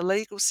players in the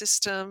legal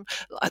system,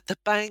 like the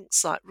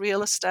banks, like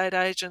real estate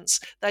agents,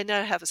 they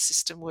know how the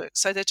system works,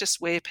 so they just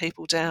wear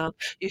people down.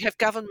 You have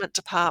government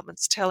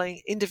departments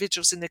telling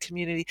individuals in the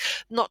community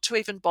not to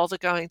even bother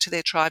going to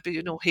their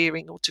tribunal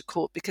hearing or to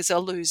court because they'll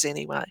lose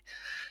anyway.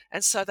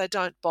 And so they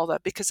don't bother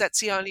because that's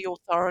the only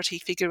authority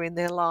figure in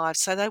their lives,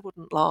 so they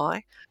wouldn't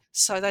lie.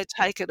 So they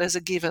take it as a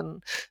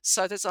given.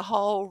 So there's a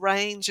whole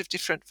range of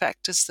different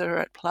factors that are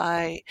at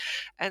play.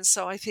 And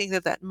so I think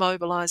that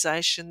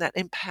mobilisation, that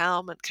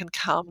empowerment can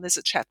come. There's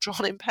a chapter on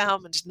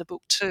empowerment in the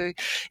book too.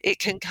 It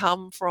can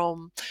come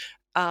from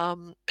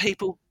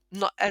people,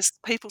 not, as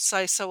people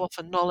say so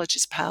often, knowledge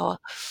is power.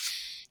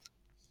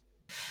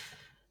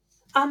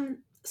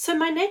 So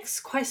my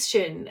next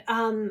question,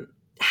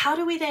 how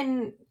do we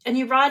then, and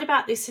you write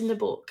about this in the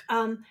book,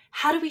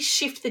 how do we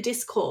shift the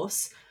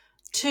discourse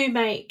to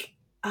make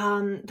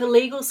the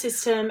legal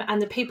system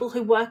and the people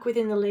who work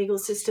within the legal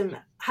system,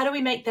 how do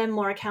we make them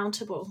more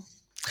accountable?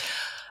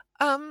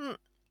 I'm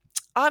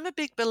a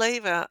big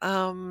believer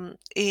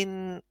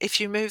in if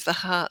you move the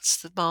hearts,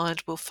 the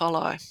mind will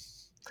follow.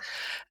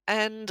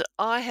 And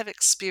I have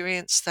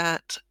experienced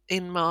that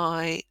in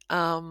my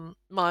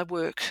my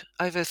work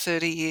over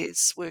 30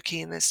 years working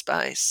in this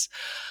space.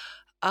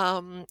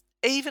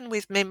 Even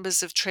with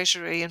members of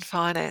Treasury and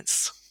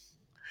Finance.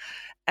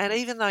 And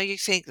even though you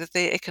think that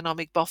they're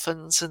economic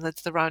boffins and that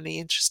they're only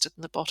interested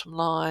in the bottom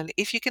line,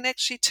 if you can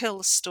actually tell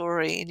the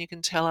story and you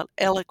can tell it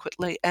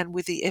eloquently and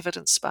with the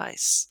evidence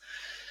base,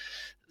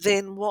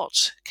 then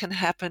what can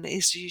happen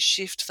is you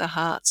shift the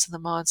hearts and the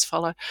minds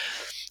follow.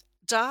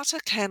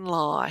 Data can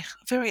lie,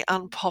 a very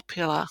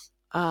unpopular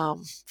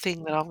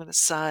thing that I'm going to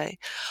say.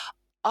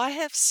 I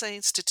have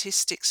seen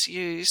statistics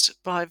used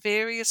by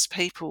various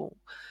people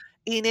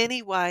in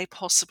any way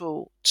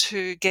possible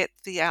to get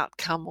the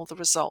outcome or the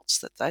results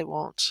that they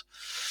want.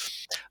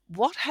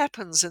 What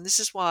happens, and this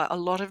is why a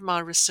lot of my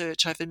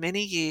research over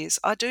many years,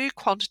 I do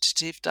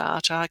quantitative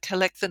data, I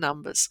collect the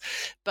numbers,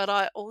 but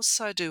I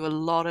also do a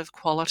lot of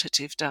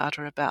qualitative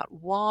data about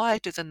why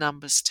do the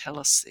numbers tell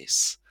us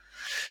this.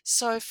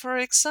 So, for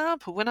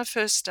example, when I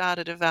first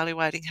started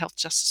evaluating health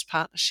justice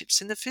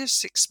partnerships, in the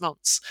first 6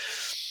 months,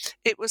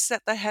 it was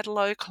that they had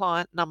low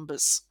client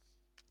numbers.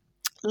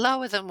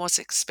 Lower than was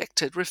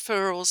expected.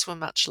 Referrals were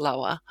much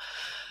lower.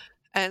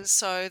 And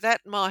so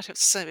that might have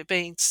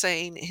been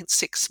seen in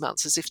 6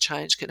 months, as if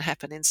change can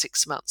happen in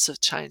 6 months of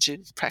change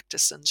in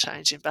practice and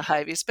change in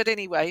behaviours. But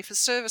anyway, if a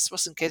service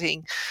wasn't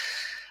getting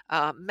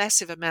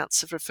massive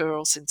amounts of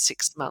referrals in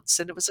 6 months,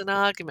 and it was an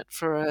argument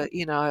for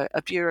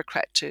a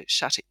bureaucrat to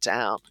shut it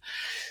down.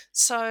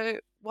 So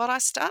what I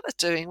started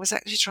doing was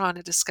actually trying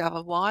to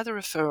discover why the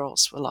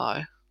referrals were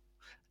low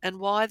and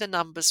why the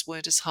numbers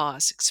weren't as high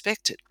as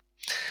expected.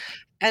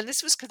 And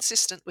this was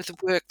consistent with the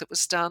work that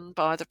was done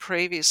by the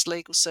previous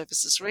Legal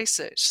Services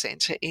Research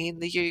Centre in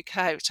the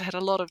UK, which I had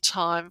a lot of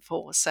time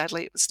for.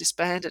 Sadly, it was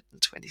disbanded in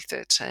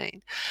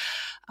 2013.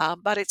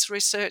 But its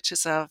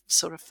researchers are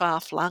sort of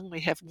far-flung. We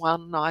have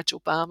one,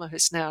 Nigel Balmer,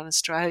 who's now in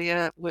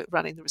Australia,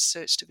 running the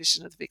research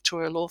division of the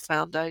Victoria Law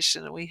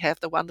Foundation, and we have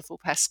the wonderful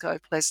Pascoe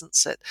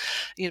Pleasance at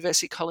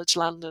University College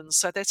London.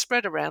 So they're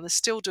spread around. They're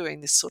still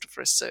doing this sort of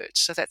research,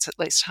 so that's at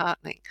least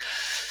heartening.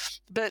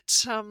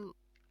 But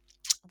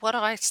what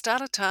I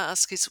started to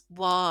ask is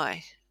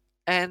why?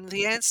 And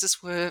the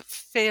answers were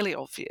fairly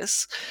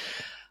obvious.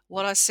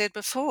 What I said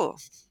before,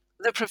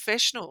 the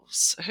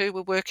professionals who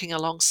were working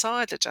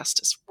alongside the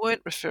justice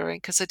weren't referring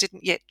because they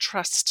didn't yet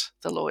trust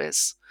the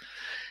lawyers.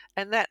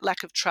 And that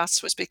lack of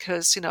trust was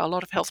because, a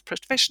lot of health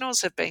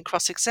professionals have been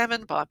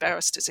cross-examined by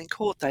barristers in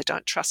court. They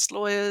don't trust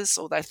lawyers,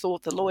 or they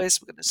thought the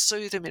lawyers were going to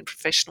sue them in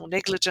professional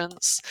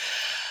negligence.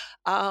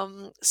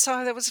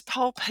 So there was a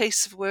whole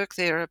piece of work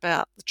there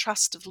about the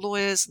trust of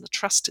lawyers and the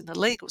trust in the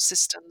legal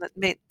system that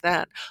meant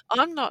that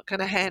I'm not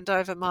going to hand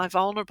over my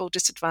vulnerable,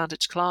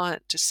 disadvantaged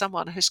client to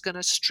someone who's going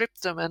to strip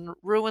them and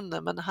ruin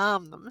them and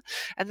harm them.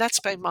 And that's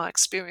been my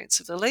experience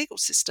of the legal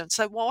system.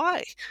 So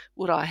why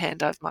would I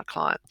hand over my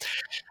client?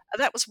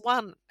 That was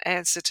one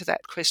answer to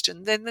that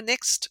question. Then the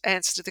next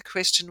answer to the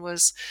question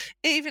was,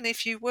 even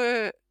if you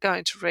were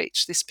going to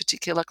reach this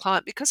particular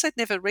client, because they'd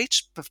never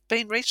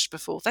been reached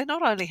before, they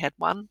not only had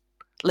one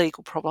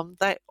legal problem,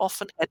 they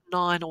often had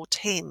 9 or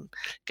 10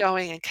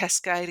 going and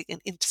cascading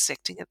and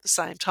intersecting at the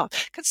same time,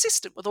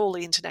 consistent with all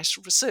the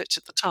international research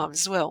at the time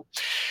as well.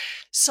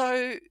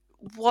 So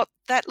what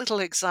that little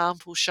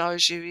example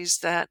shows you is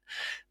that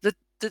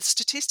the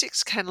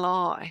statistics can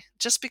lie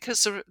just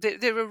because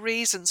there are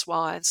reasons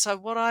why. And so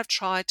what I've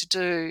tried to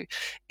do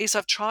is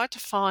I've tried to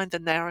find the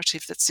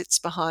narrative that sits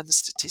behind the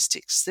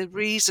statistics, the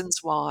reasons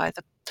why,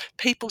 the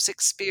people's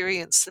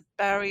experience, the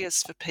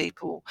barriers for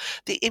people,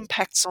 the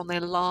impacts on their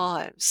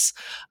lives.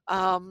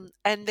 And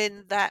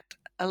then that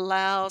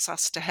allows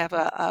us to have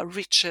a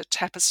richer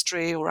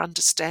tapestry or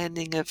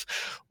understanding of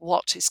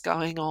what is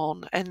going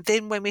on. And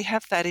then when we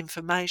have that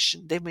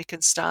information, then we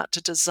can start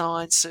to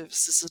design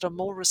services that are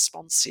more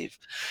responsive.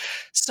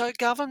 So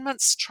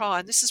governments try,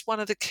 and this is one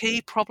of the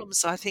key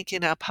problems I think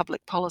in our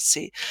public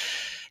policy,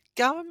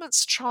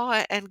 governments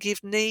try and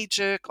give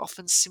knee-jerk,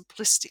 often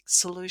simplistic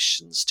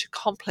solutions to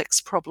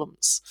complex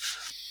problems.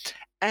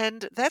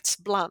 And that's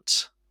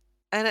blunt.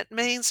 And it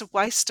means a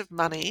waste of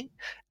money,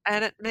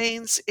 and it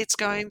means it's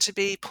going to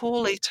be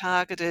poorly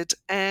targeted,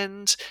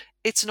 and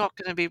it's not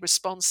going to be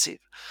responsive.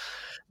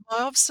 My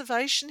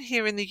observation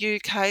here in the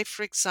UK,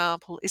 for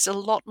example, is a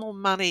lot more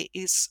money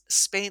is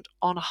spent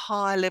on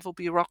high-level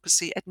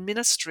bureaucracy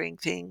administering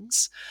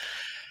things,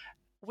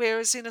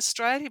 whereas in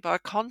Australia, by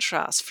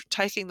contrast,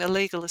 taking the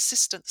legal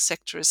assistance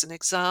sector as an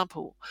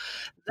example,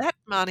 that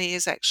money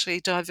is actually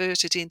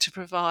diverted into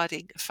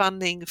providing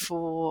funding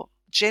for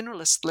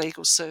generalist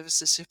legal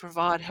services who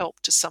provide help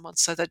to someone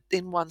so that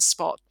in one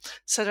spot,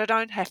 so they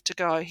don't have to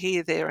go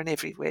here, there and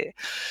everywhere.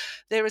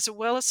 There is a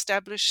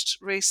well-established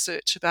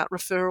research about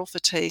referral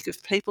fatigue.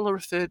 If people are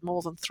referred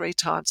more than 3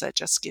 times, they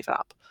just give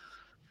up.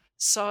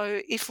 So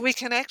if we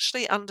can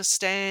actually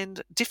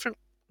understand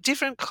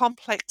different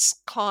complex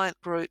client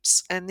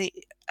groups and the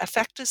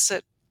factors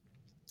that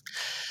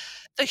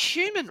the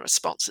human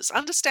responses,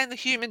 understand the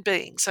human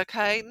beings,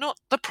 okay, not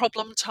the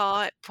problem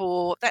type,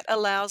 or that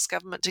allows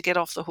government to get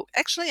off the hook.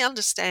 Actually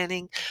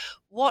understanding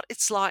what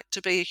it's like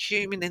to be a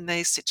human in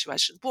these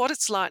situations, what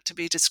it's like to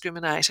be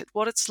discriminated,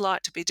 what it's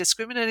like to be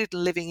discriminated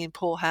living in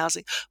poor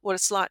housing, what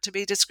it's like to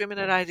be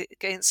discriminated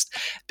against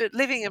but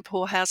living in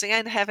poor housing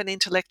and have an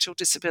intellectual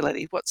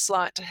disability, what it's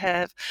like to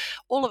have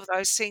all of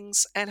those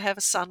things and have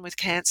a son with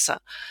cancer.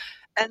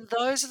 And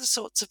those are the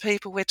sorts of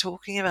people we're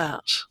talking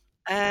about.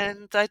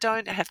 And they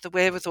don't have the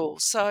wherewithal.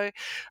 So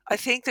I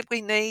think that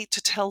we need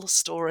to tell the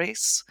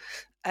stories,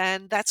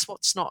 and that's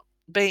what's not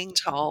being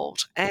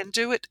told, and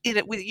do it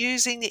with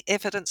using the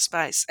evidence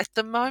base. At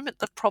the moment,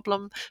 the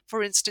problem,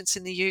 for instance,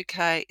 in the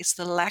UK, is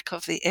the lack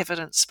of the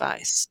evidence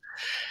base.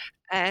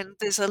 And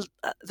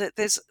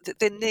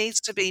there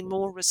needs to be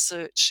more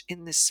research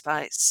in this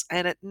space,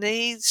 and it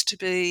needs to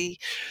be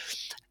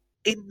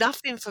enough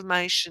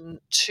information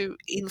to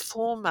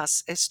inform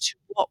us as to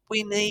what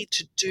we need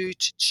to do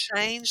to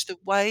change the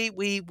way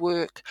we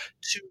work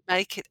to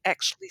make it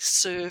actually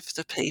serve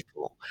the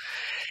people.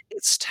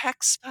 It's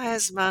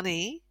taxpayers'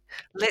 money.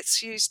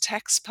 Let's use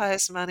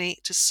taxpayers' money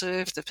to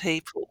serve the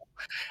people.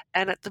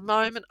 And at the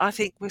moment, I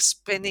think we're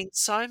spending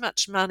so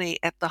much money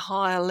at the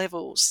higher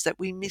levels that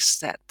we miss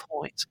that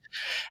point.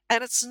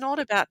 And it's not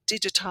about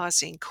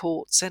digitising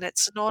courts, and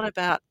it's not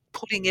about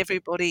putting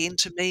everybody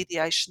into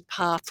mediation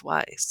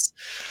pathways,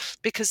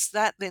 because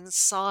that then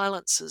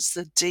silences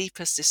the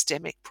deeper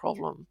systemic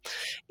problem.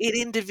 It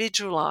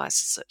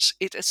individualizes it.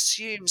 It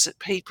assumes that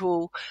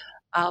people,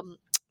 um,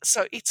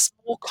 so it's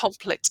more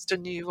complex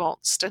and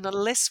nuanced. And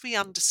unless we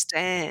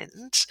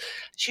understand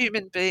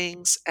human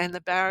beings and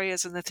the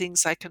barriers and the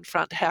things they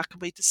confront, how can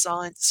we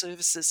design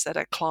services that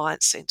are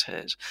client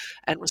centered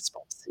and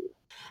responsive?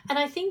 And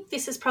I think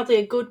this is probably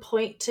a good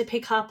point to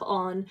pick up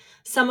on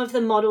some of the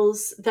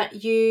models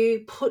that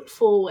you put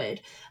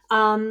forward.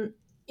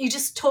 You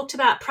just talked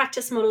about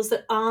practice models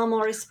that are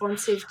more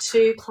responsive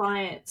to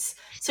clients.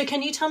 So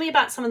can you tell me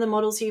about some of the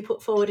models you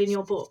put forward in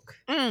your book?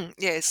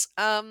 Yes,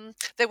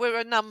 there were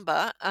a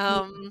number,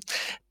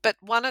 but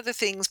one of the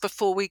things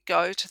before we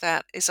go to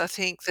that is I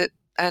think that,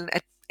 and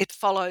it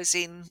follows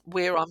in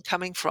where I'm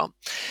coming from,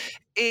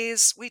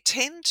 is we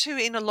tend to,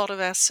 in a lot of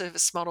our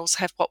service models,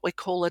 have what we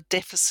call a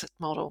deficit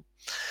model,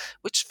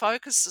 which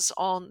focuses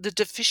on the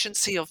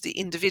deficiency of the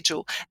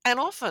individual. And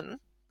often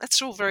that's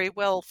all very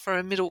well for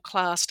a middle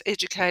class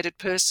educated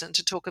person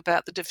to talk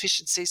about the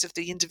deficiencies of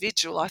the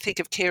individual. I think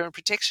of care and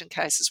protection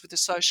cases with a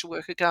social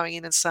worker going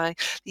in and saying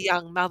the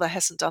young mother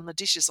hasn't done the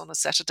dishes on a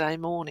Saturday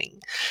morning.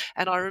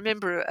 And I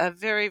remember a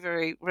very,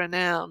 very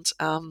renowned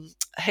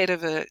head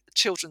of a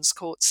children's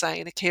court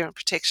saying in a care and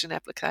protection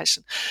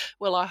application,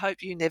 well, I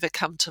hope you never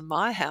come to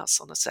my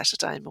house on a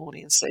Saturday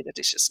morning and see the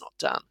dishes not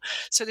done.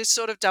 So there's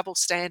sort of double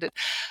standard.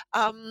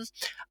 Um,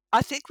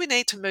 I think we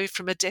need to move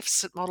from a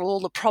deficit model, all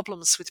the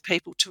problems with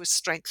people, to a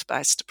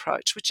strength-based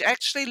approach, which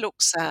actually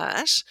looks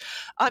at,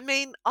 I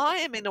mean, I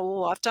am in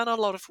awe. I've done a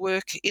lot of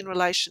work in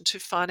relation to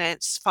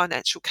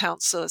financial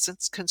counsellors and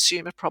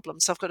consumer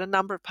problems. I've got a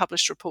number of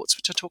published reports,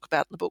 which I talk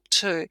about in the book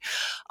too.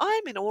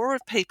 I'm in awe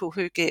of people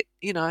who get,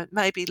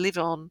 maybe live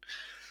on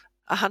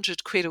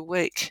 100 quid a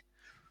week.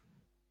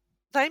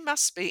 They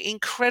must be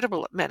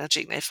incredible at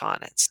managing their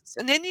finances.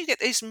 And then you get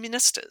these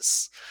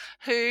ministers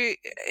who,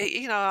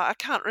 I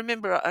can't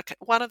remember,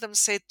 one of them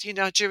said, during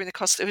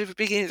the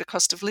beginning of the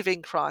cost of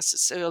living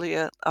crisis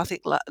earlier, I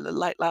think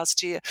late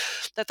last year,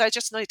 that they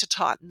just need to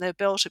tighten their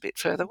belt a bit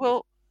further.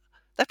 Well,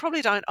 they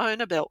probably don't own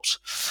a belt.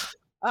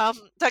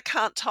 They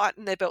can't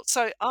tighten their belt.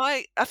 So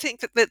I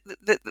think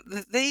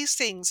that these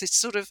things is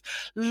sort of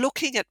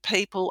looking at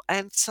people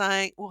and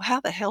saying, well, how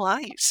the hell are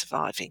you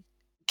surviving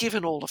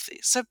given all of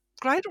this? So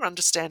greater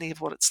understanding of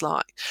what it's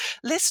like,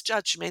 less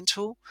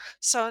judgmental.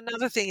 So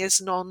another thing is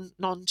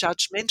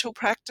non-judgmental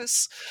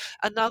practice.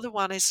 Another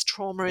one is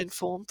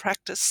trauma-informed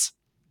practice.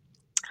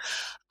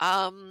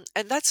 And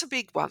that's a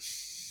big one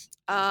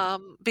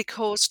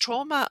because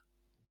trauma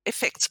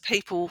affects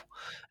people.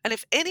 And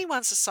if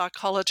anyone's a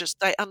psychologist,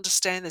 they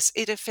understand this.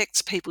 It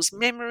affects people's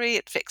memory,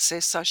 it affects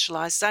their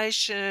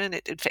socialization,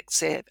 it affects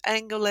their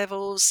anger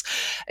levels,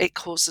 it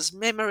causes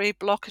memory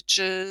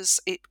blockages,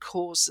 it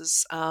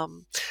causes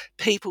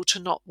people to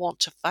not want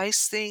to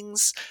face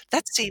things.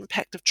 That's the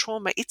impact of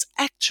trauma. It's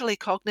actually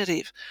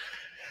cognitive.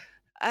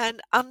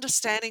 And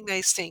understanding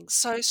these things.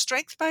 So,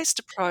 strength based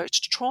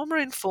approach, trauma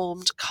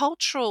informed,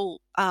 cultural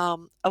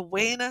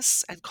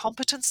awareness and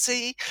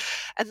competency.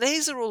 And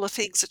these are all the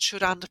things that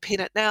should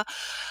underpin it. Now,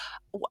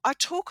 I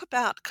talk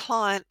about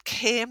client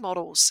care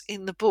models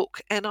in the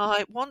book, and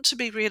I want to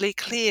be really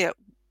clear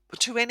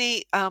to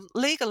any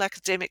legal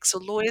academics or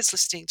lawyers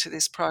listening to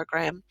this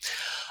program.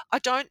 I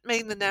don't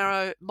mean the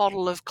narrow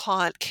model of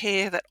client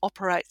care that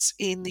operates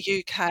in the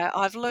UK.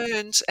 I've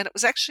learned, and it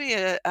was actually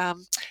a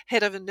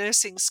head of a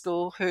nursing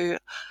school who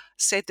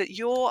said that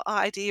your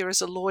idea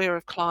as a lawyer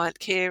of client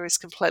care is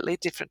completely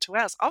different to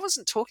ours. I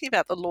wasn't talking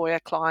about the lawyer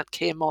client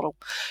care model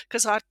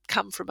because I'd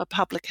come from a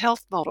public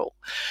health model.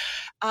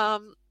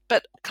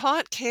 But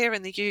client care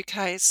in the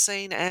UK is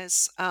seen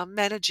as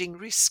managing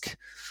risk.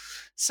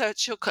 So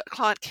it's your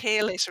client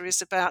care letter is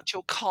about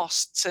your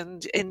costs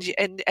and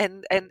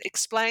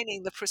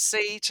explaining the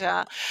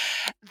procedure.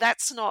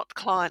 That's not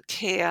client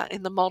care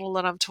in the model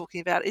that I'm talking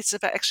about. It's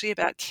actually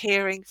about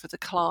caring for the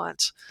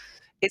client.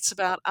 It's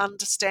about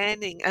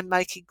understanding and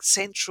making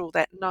central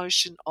that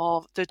notion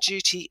of the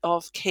duty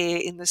of care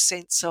in the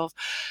sense of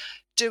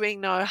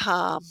doing no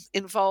harm,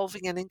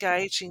 involving and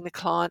engaging the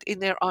client in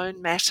their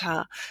own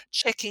matter,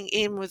 checking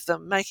in with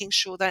them, making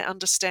sure they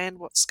understand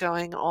what's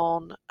going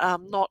on,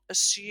 not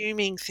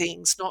assuming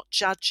things, not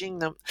judging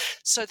them.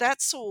 So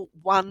that's all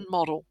one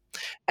model.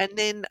 And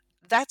then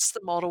that's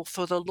the model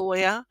for the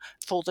lawyer,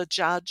 for the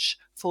judge,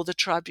 for the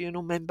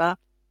tribunal member.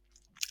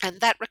 And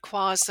that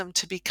requires them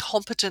to be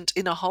competent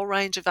in a whole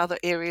range of other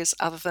areas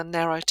other than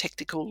narrow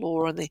technical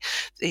law and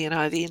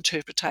the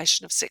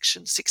interpretation of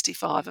Section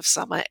 65 of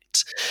some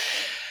Act.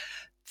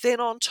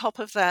 Then on top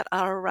of that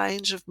are a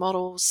range of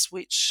models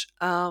which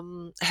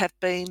have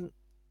been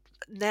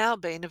now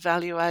been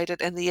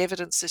evaluated, and the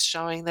evidence is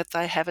showing that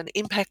they have an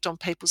impact on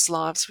people's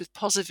lives with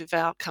positive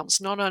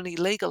outcomes, not only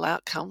legal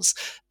outcomes,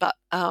 but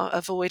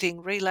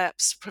avoiding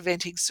relapse,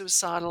 preventing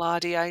suicidal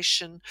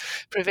ideation,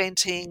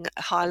 preventing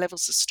high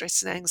levels of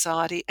stress and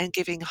anxiety, and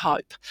giving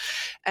hope.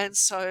 And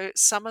so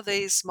some of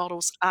these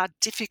models are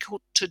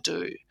difficult to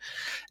do,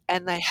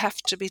 and they have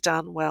to be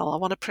done well. I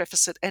want to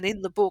preface it. And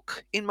in the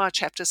book, in my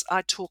chapters,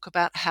 I talk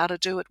about how to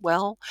do it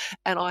well.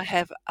 And I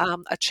have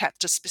a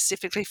chapter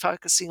specifically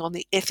focusing on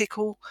the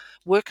ethical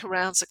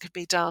workarounds that can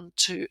be done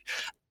to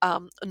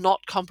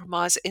not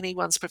compromise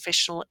anyone's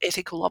professional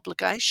ethical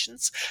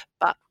obligations,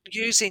 but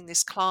using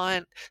this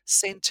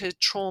client-centered,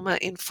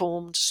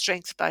 trauma-informed,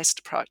 strength-based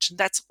approach. And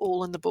that's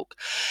all in the book.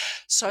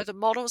 So the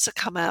models that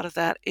come out of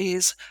that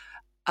is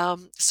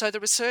so the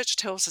research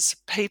tells us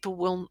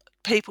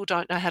people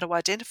don't know how to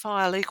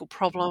identify a legal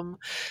problem,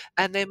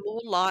 and they're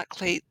more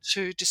likely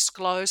to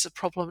disclose a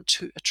problem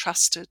to a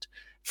trusted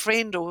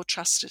friend or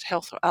trusted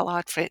health or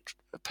allied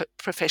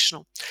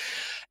professional.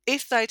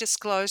 If they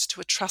disclose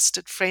to a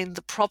trusted friend,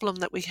 the problem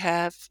that we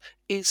have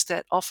is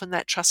that often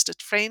that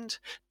trusted friend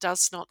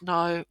does not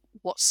know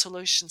what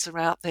solutions are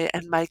out there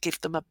and may give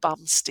them a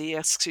bum steer,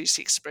 excuse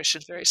the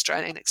expression, very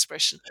Australian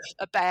expression,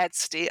 a bad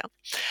steer,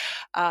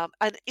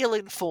 an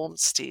ill-informed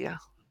steer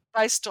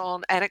based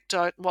on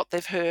anecdote and what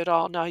they've heard.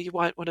 Oh, no, you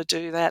won't want to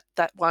do that.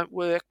 That won't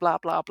work, blah,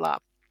 blah, blah.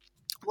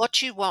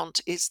 What you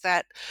want is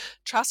that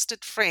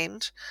trusted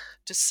friend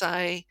to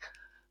say,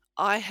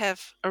 I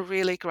have a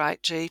really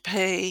great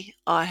GP.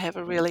 I have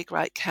a really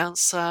great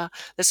counsellor.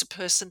 There's a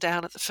person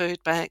down at the food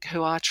bank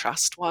who I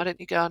trust. Why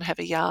don't you go and have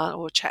a yarn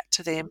or chat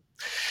to them?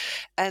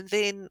 And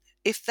then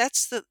if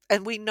that's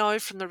and we know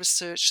from the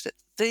research that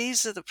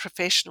these are the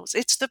professionals.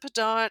 It's the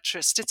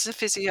podiatrist. It's the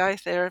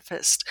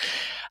physiotherapist.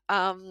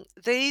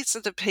 These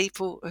are the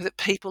people that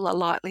people are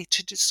likely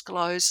to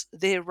disclose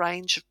their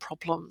range of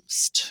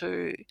problems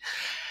to.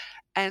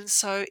 And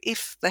so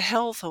if the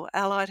health or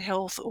allied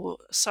health or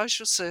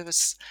social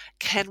service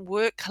can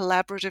work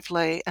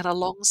collaboratively and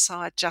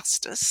alongside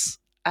justice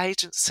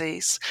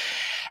agencies,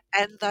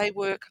 and they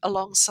work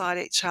alongside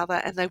each other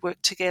and they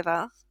work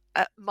together,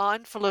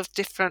 mindful of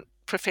different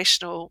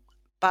professional,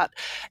 but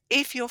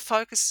if your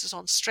focus is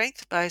on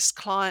strength-based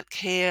client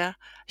care,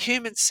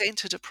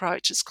 human-centred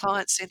approaches,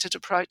 client-centred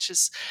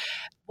approaches,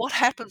 what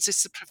happens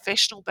is the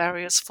professional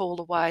barriers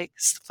fall away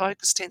because the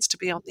focus tends to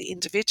be on the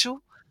individual,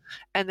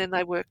 and then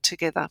they work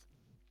together.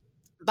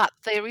 But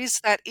there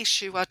is that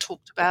issue I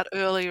talked about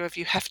earlier of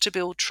you have to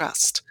build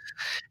trust.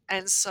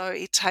 And so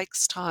it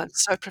takes time.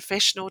 So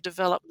professional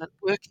development,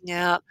 working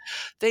out,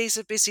 these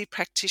are busy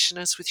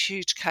practitioners with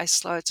huge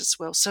caseloads as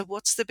well. So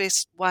what's the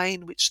best way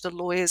in which the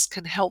lawyers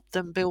can help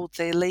them build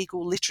their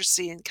legal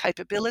literacy and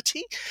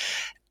capability?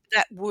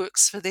 That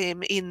works for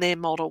them in their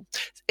model.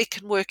 It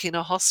can work in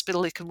a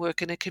hospital, it can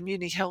work in a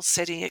community health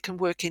setting, it can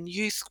work in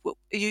youth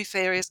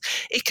areas,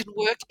 it can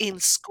work in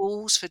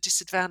schools for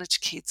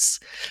disadvantaged kids.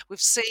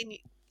 We've seen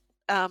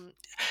um,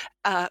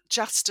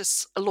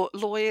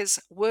 lawyers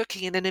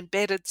working in an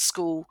embedded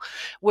school,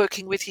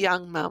 working with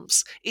young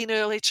mums, in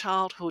early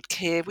childhood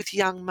care with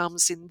young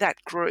mums in that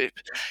group.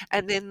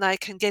 And then they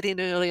can get in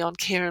early on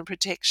care and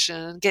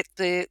protection, get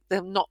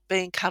them not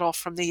being cut off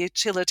from the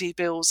utility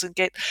bills and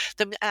get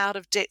them out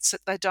of debts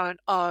that they don't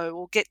owe,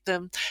 or get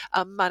them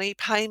money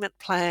payment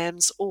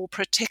plans, or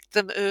protect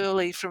them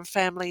early from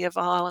family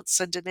violence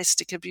and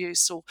domestic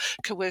abuse or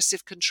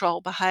coercive control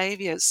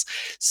behaviours.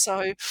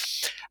 So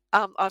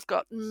I've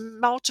got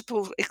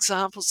multiple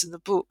examples in the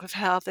book of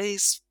how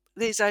these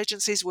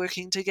agencies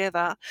working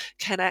together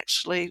can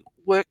actually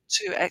work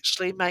to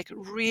actually make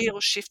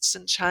real shifts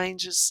and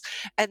changes.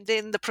 And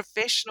then the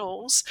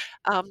professionals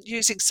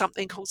using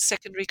something called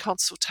secondary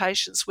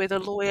consultations, where the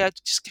lawyer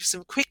just gives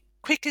them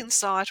quick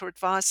insight or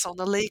advice on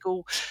the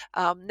legal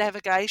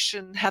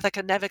navigation, how they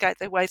can navigate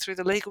their way through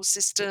the legal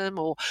system,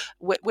 or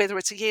whether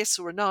it's a yes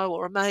or a no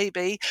or a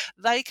maybe.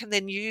 They can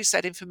then use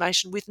that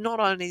information with not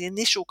only the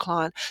initial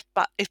client,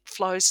 but it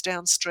flows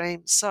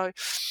downstream. So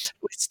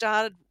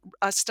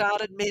I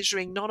started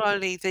measuring not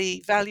only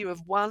the value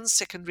of one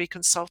secondary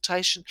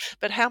consultation,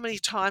 but how many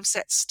times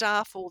that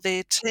staff or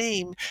their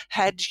team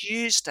had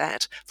used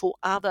that for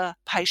other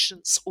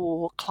patients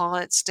or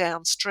clients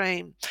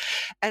downstream.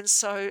 And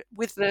so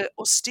with the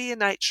austere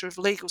nature of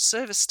legal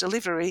service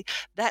delivery,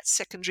 that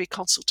secondary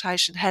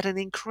consultation had an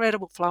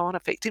incredible flow-on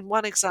effect. In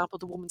one example,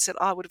 the woman said,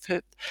 I would have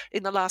heard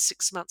in the last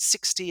 6 months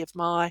 60 of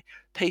my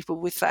people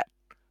with that,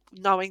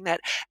 knowing that.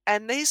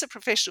 And these are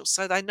professionals,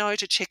 so they know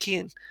to check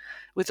in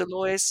with the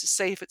lawyers to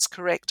see if it's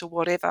correct or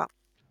whatever.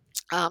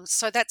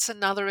 So that's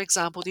another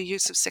example, the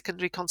use of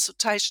secondary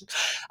consultation,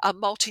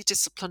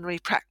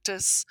 multidisciplinary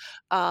practice,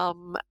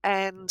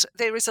 and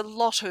there is a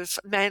lot of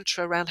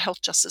mantra around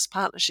health justice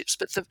partnerships,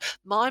 but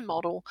my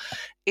model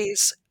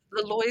is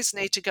the lawyers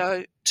need to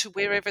go to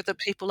wherever the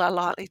people are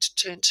likely to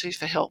turn to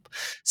for help.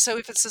 So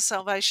if it's the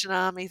Salvation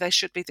Army, they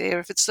should be there.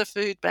 If it's the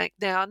food bank.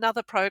 Now,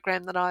 another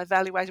program that I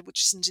evaluated,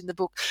 which isn't in the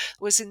book,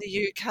 was in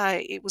the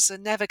UK. It was a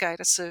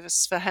navigator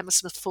service for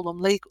Hammersmith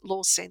Fulham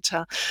Law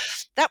Centre.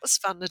 That was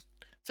funded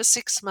for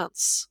 6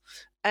 months.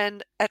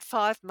 And at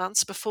 5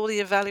 months, before the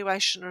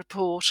evaluation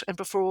report and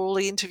before all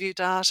the interview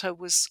data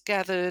was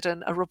gathered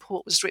and a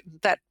report was written,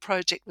 that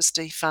project was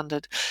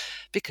defunded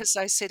because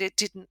they said it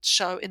didn't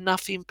show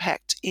enough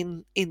impact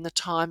in the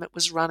time it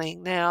was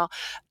running. Now,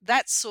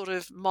 that sort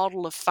of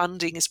model of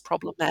funding is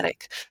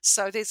problematic.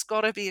 So there's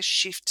got to be a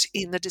shift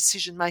in the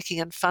decision making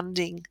and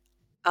funding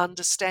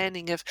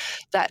understanding of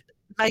that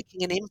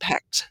making an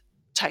impact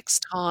takes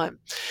time.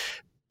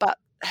 But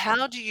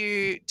how do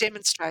you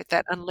demonstrate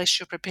that unless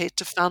you're prepared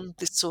to fund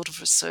this sort of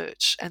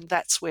research? And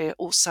that's where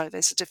also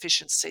there's a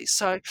deficiency.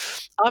 So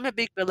I'm a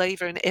big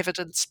believer in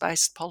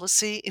evidence-based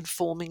policy,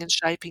 informing and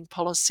shaping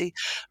policy,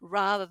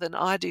 rather than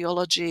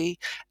ideology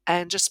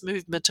and just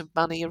movement of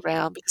money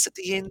around, because at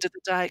the end of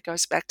the day, it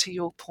goes back to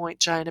your point,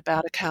 Jane,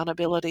 about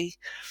accountability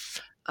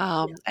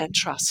and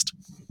trust.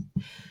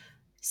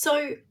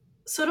 So,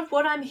 sort of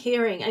what I'm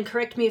hearing, and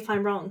correct me if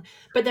I'm wrong,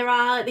 but there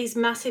are these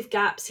massive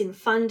gaps in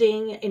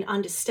funding, in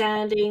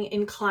understanding,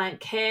 in client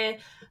care,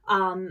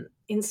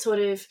 in sort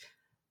of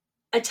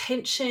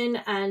attention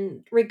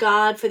and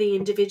regard for the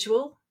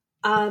individual.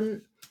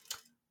 But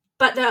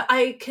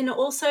I can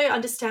also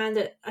understand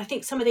that I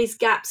think some of these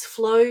gaps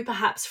flow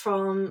perhaps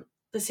from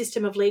the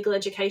system of legal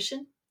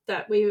education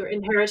that we were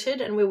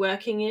inherited and we're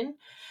working in.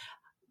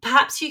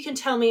 Perhaps you can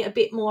tell me a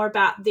bit more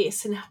about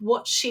this and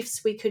what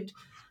shifts we could,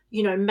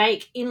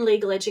 make in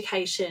legal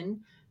education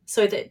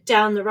so that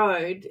down the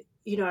road,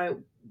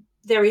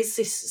 there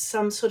is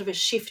some sort of a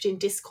shift in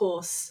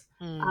discourse.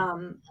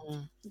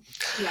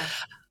 Yeah.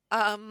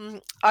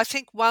 I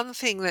think one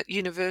thing that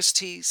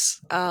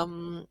universities are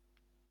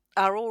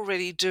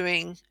already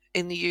doing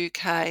in the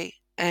UK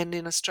and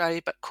in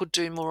Australia, but could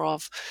do more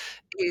of,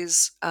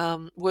 is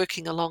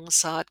working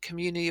alongside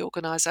community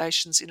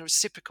organisations in a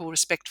reciprocal,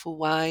 respectful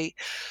way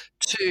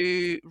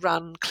to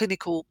run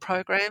clinical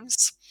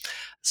programs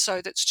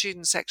so that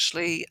students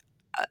actually,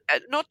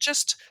 not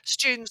just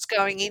students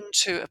going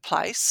into a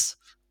place,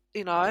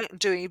 and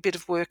doing a bit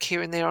of work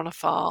here and there on a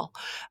file.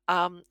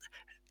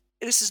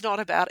 This is not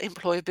about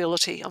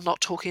employability. I'm not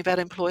talking about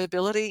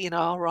employability,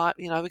 all right,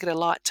 we get a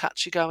light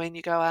touch, you go in,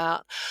 you go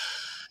out.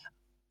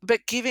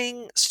 But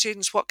giving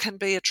students what can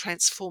be a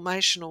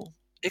transformational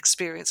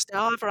experience.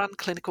 Now, I've run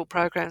clinical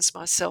programs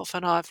myself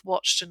and I've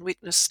watched and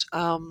witnessed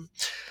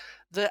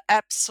the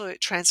absolute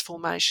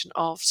transformation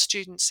of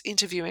students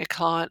interviewing a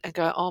client and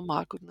go, oh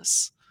my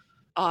goodness,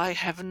 I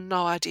have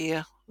no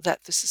idea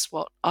that this is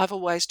what I've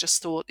always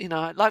just thought,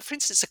 like for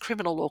instance, a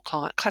criminal law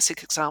client,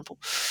 classic example.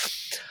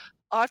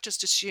 I've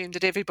just assumed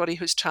that everybody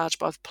who's charged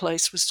by the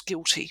police was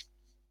guilty,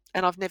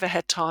 and I've never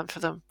had time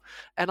for them.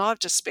 And I've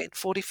just spent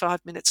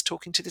 45 minutes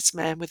talking to this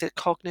man with a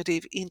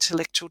cognitive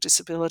intellectual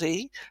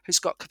disability, who's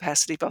got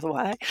capacity, by the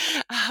way.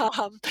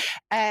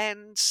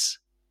 And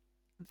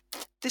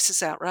this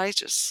is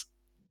outrageous.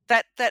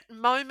 That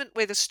moment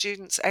where the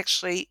students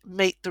actually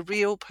meet the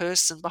real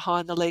person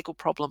behind the legal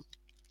problem.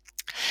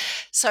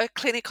 So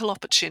clinical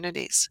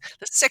opportunities.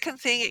 The second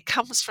thing, it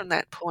comes from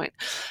that point.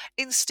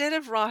 Instead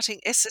of writing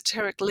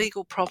esoteric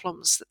legal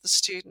problems that the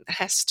student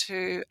has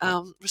to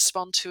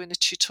respond to in a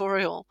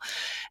tutorial,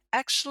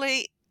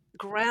 actually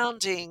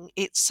grounding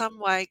it some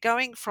way,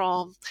 going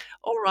from,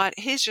 all right,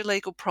 here's your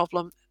legal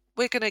problem.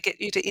 We're going to get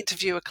you to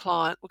interview a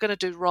client. We're going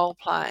to do role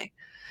play.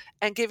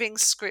 And giving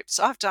scripts.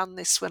 I've done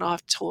this when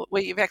I've taught,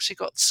 where you've actually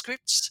got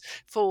scripts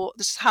for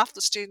this, half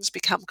the students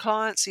become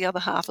clients, the other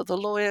half are the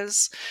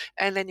lawyers,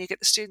 and then you get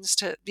the students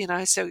to,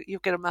 so you'll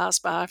get a Mars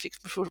bar if you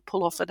can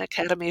pull off an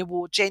Academy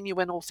Award,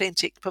 genuine,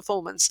 authentic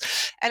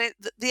performance. And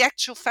the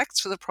actual facts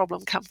for the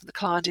problem come from the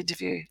client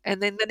interview.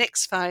 And then the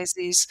next phase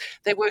is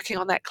they're working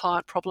on that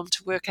client problem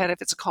to work out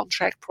if it's a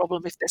contract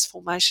problem, if there's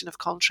formation of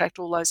contract,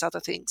 all those other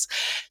things.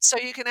 So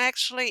you can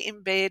actually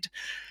embed,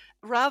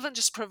 rather than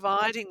just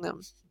providing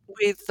them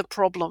with the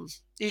problem,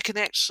 you can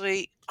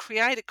actually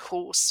create a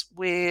course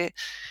where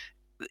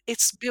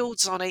it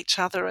builds on each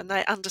other and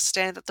they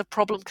understand that the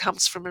problem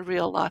comes from a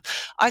real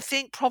life. I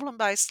think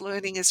problem-based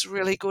learning is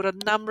really good. A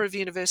number of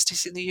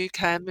universities in the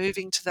UK are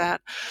moving to that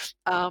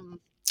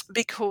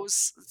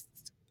because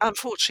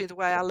unfortunately the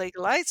way our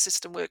legal aid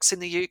system works in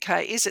the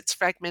UK is it's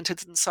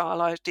fragmented and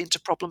siloed into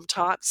problem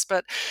types.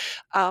 But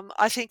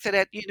I think that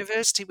at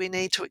university we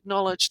need to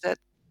acknowledge that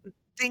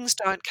things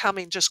don't come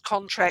in just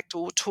contract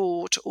or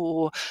tort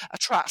or a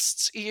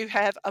trust. You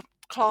have a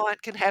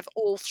client can have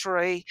all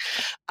three,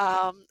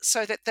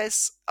 so that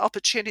there's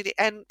opportunity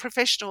and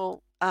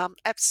professional,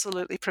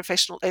 absolutely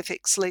professional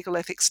ethics, legal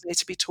ethics need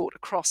to be taught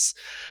across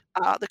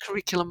the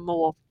curriculum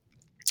more.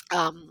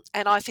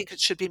 And I think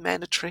it should be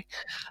mandatory.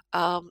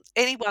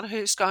 Anyone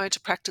who's going to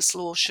practice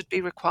law should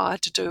be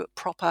required to do it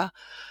proper.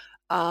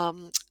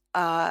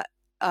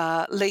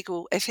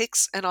 legal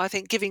ethics, and I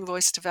think giving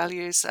voice to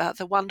values.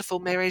 The wonderful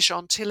Mary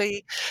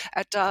Gentili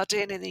at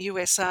Dardenne in the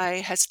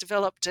USA has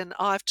developed, and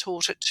I've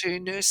taught it to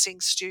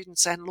nursing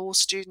students and law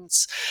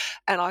students,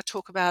 and I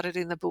talk about it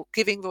in the book.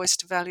 Giving voice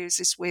to values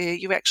is where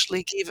you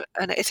actually give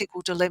an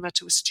ethical dilemma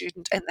to a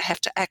student, and they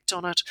have to act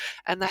on it,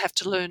 and they have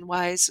to learn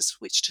ways as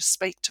which to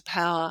speak to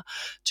power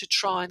to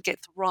try and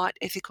get the right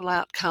ethical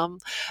outcome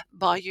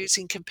by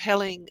using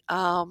compelling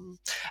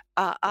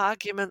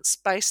arguments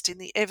based in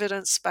the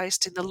evidence,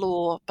 based in the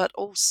law, but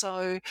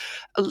also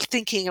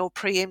thinking or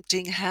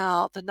preempting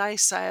how the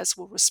naysayers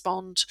will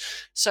respond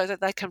so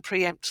that they can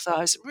preempt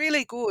those.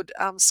 Really good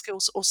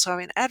skills also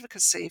in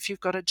advocacy if you've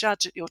got a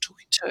judge that you're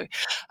talking to.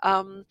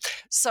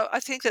 So I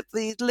think that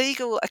the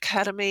Legal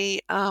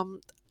Academy,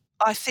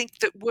 I think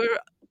that were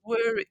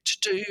it to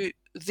do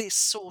this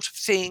sort of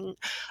thing,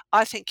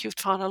 I think you'd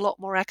find a lot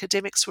more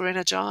academics were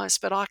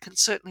energised, but I can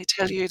certainly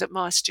tell you that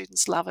my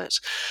students love it.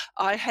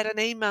 I had an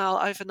email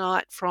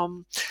overnight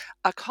from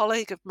a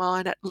colleague of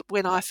mine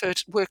when I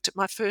first worked at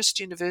my first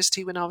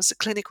university when I was a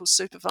clinical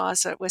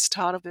supervisor at West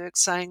Heidelberg,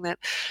 saying that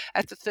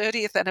at the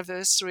 30th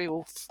anniversary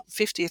or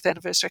 50th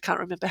anniversary, I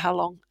can't remember how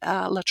long,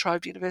 La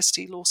Trobe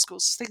University Law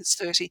Schools, I think it's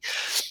 30,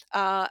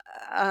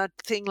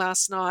 thing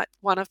last night,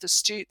 one of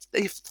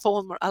the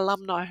former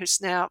alumni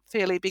who's now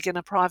fairly big in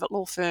a private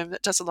law firm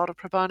that does a lot of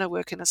pro bono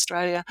work in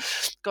Australia,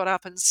 got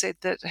up and said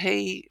that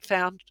he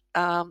found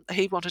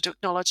he wanted to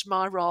acknowledge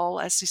my role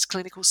as his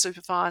clinical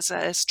supervisor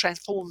as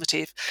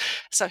transformative.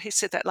 So he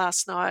said that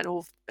last night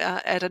or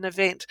at an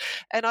event.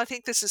 And I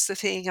think this is the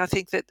thing. I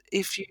think that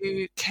if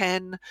you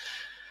can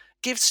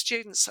give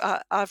students,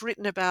 I've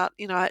written about,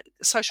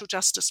 social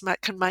justice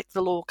can make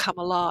the law come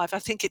alive. I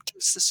think it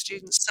gives the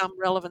students some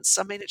relevance.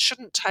 I mean, it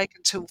shouldn't take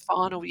until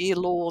final year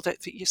law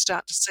that you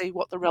start to see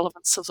what the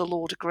relevance of the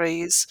law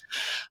degree is.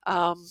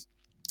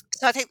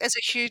 So I think there's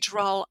a huge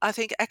role. I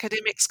think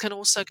academics can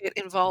also get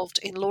involved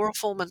in law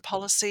reform and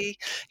policy,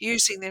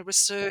 using their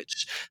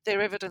research,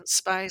 their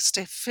evidence base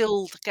to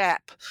fill the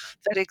gap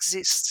that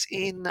exists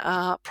in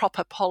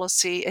proper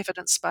policy,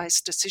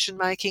 evidence-based decision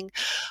making.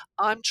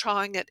 I'm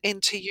trying at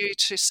NTU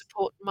to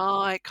support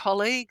my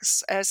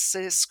colleagues as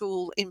their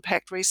school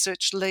impact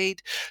research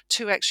lead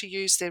to actually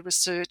use their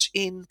research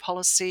in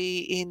policy,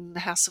 in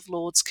House of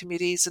Lords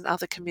committees and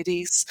other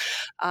committees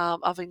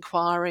of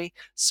inquiry,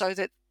 so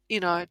that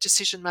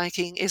decision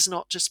making is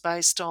not just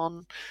based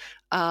on,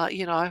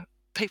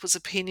 people's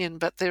opinion,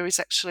 but there is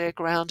actually a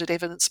grounded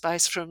evidence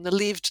base from the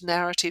lived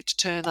narrative to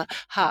turn the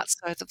hearts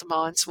so that the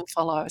minds will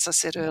follow, as I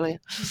said earlier.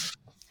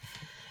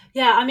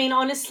 Yeah, I mean,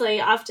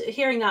 honestly, after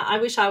hearing that, I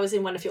wish I was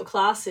in one of your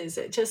classes.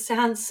 It just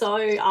sounds so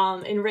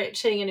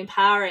enriching and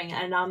empowering,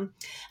 and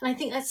I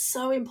think that's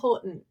so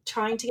important.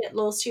 Trying to get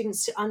law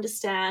students to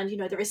understand,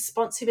 the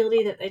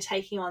responsibility that they're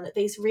taking on. That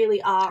these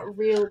really are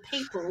real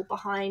people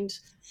behind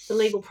the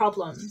legal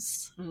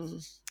problems.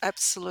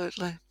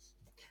 Absolutely.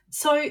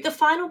 So the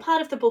final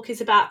part of the book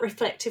is about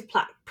reflective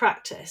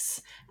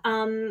practice.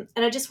 And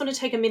I just want to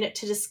take a minute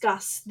to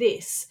discuss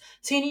this.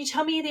 So can you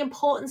tell me the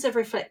importance of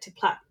reflective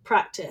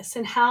practice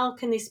and how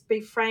can this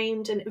be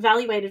framed and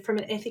evaluated from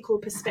an ethical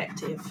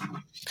perspective?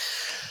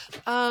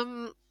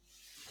 When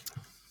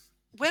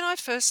I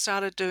first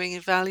started doing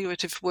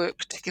evaluative work,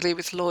 particularly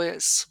with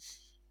lawyers,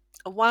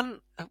 one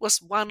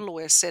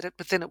lawyer said it,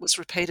 but then it was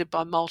repeated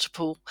by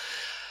multiple.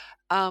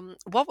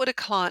 What would a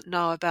client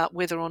know about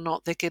whether or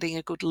not they're getting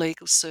a good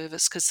legal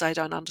service because they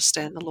don't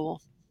understand the law?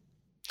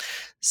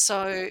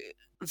 So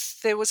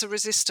there was a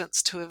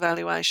resistance to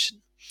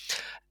evaluation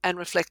and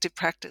reflective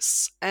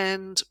practice.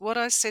 And what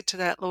I said to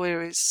that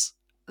lawyer is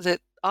that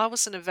I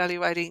wasn't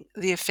evaluating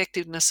the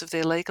effectiveness of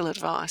their legal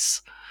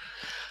advice.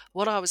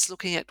 What I was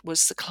looking at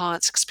was the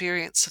client's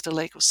experience of the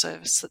legal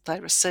service that they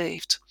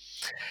received,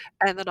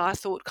 and that I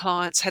thought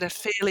clients had a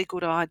fairly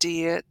good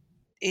idea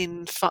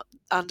in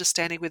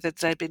understanding whether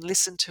they'd been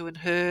listened to and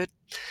heard,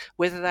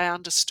 whether they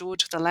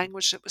understood the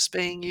language that was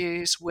being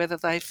used, whether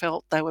they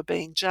felt they were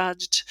being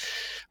judged,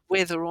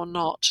 whether or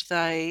not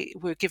they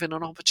were given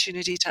an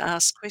opportunity to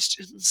ask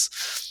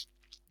questions,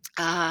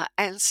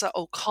 answer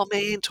or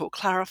comment or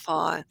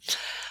clarify.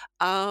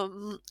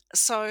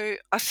 So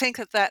I think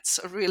that that's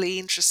a really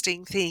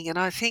interesting thing, and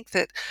I think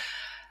that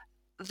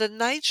the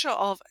nature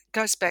of,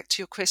 goes back to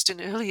your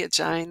question earlier,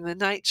 Jane, the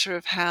nature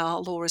of how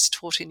law is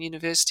taught in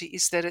university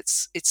is that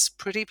it's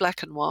pretty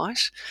black and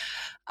white,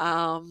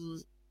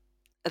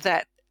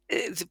 that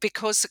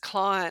because the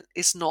client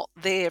is not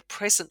there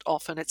present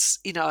often,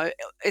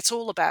 it's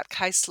all about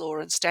case law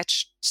and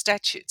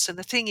statutes. And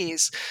the thing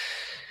is,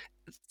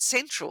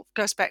 central,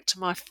 goes back to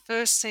my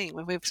first thing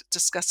when we were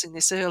discussing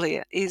this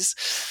earlier, is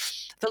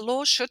the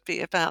law should be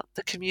about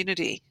the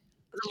community.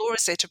 The law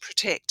is there to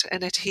protect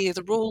and adhere.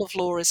 The rule of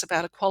law is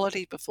about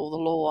equality before the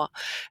law.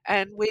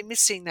 And we're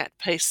missing that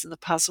piece in the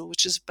puzzle,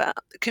 which is about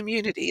the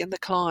community and the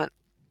client.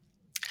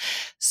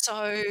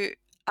 So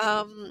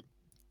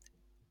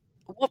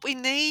what we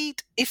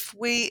need, if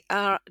we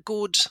are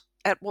good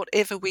at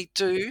whatever we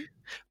do,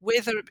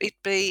 whether it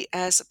be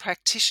as a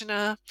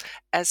practitioner,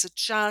 as a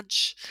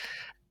judge,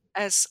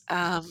 as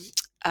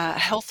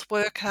health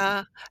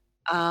worker,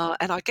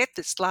 and I get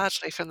this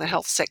largely from the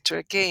health sector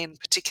again,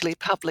 particularly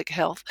public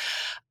health,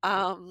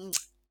 um,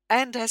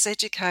 and as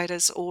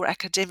educators or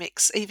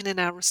academics, even in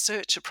our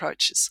research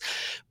approaches,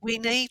 we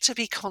need to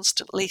be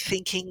constantly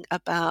thinking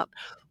about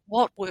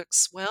what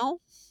works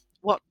well,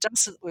 what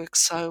doesn't work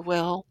so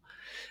well,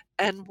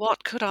 and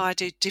what could I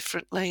do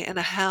differently, and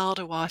how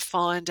do I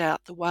find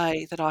out the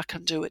way that I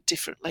can do it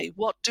differently?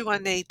 What do I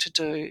need to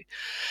do?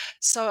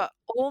 So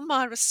all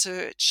my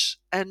research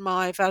and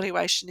my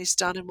evaluation is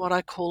done in what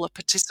I call a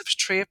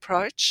participatory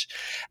approach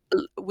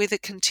with a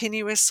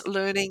continuous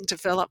learning,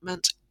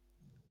 development,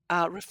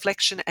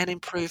 reflection and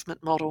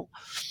improvement model.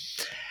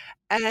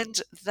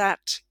 And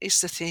that is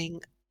the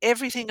thing.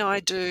 Everything I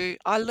do,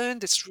 I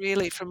learned this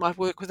really from my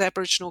work with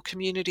Aboriginal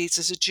communities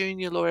as a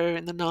junior lawyer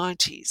in the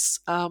 90s.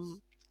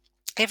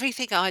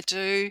 Everything I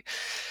do,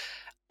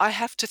 I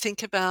have to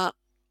think about,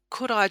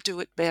 could I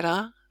do it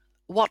better?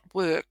 What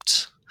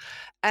worked?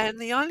 And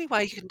the only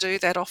way you can do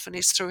that often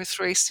is through a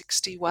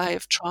 360 way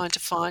of trying to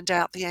find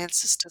out the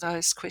answers to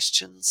those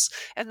questions.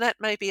 And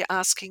that may be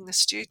asking the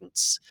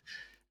students,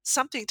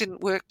 something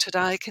didn't work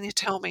today, can you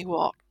tell me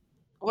what?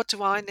 What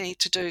do I need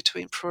to do to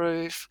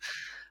improve?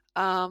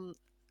 Um,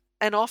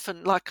 and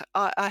often, like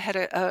I had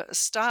a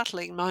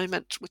startling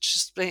moment, which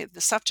has been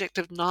the subject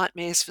of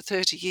nightmares for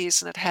 30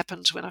 years, and it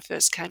happened when I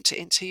first came to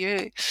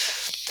NTU.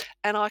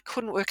 And I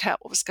couldn't work out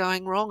what was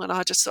going wrong, and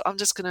I just thought, I'm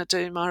just going to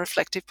do my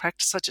reflective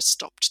practice. I just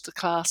stopped the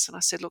class and I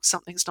said, look,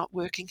 something's not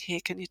working here.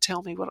 Can you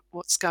tell me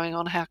what's going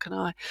on? How can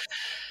I?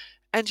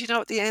 And you know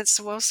what the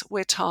answer was?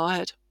 We're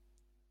tired.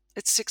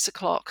 It's 6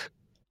 o'clock.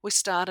 We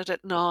started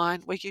at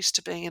 9. We're used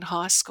to being in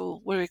high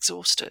school. We're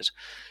exhausted.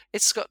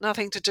 It's got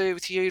nothing to do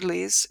with you,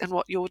 Liz, and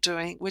what you're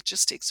doing. We're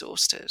just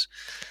exhausted.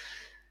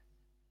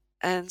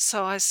 And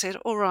so I said,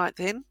 all right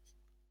then,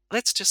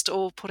 let's just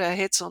all put our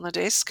heads on the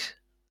desk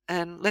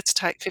and let's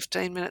take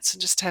 15 minutes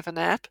and just have a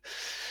nap.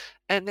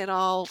 And then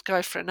I'll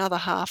go for another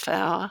half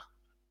hour.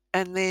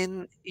 And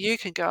then you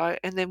can go.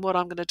 And then what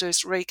I'm going to do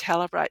is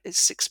recalibrate these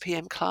 6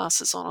 p.m.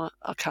 classes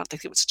I can't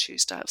think, it was a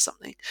Tuesday or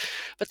something.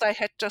 But they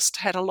had just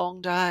had a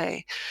long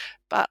day.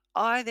 But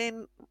I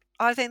then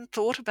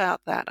thought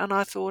about that, and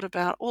I thought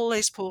about all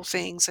these poor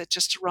things that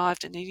just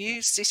arrived in a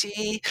new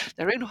city.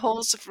 They're in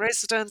halls of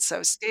residence. They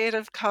were scared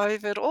of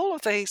COVID. All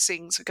of these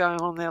things are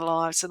going on in their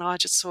lives, and I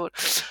just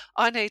thought,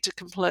 I need to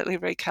completely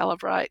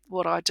recalibrate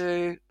what I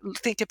do,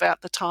 think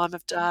about the time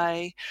of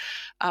day,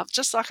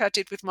 just like I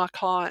did with my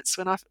clients.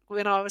 When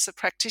I was a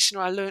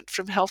practitioner, I learnt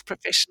from health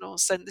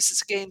professionals, and this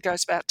is again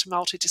goes back to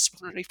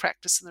multidisciplinary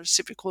practice and the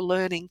reciprocal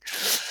learning.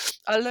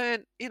 I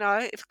learned,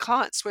 if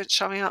clients weren't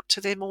showing up to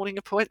their morning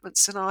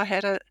appointments, and I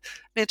had a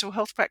mental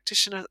health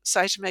practitioner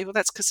say to me, well,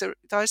 that's because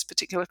those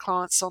particular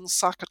clients on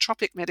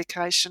psychotropic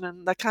medication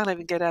and they can't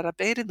even get out of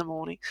bed in the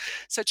morning.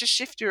 So just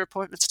shift your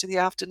appointments to the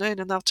afternoon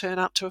and they'll turn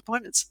up to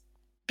appointments.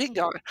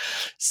 Bingo.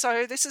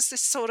 So this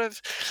sort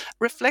of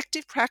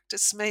reflective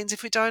practice means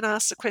if we don't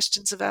ask the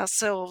questions of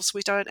ourselves,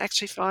 we don't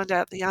actually find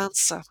out the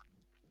answer.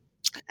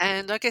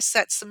 And I guess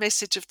that's the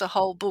message of the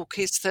whole book,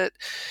 is that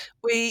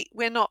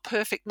we're not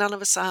perfect, none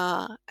of us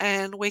are,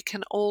 and we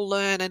can all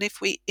learn. And if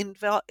we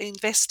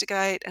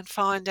investigate and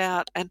find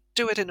out and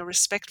do it in a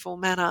respectful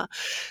manner,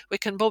 we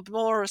can be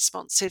more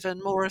responsive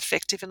and more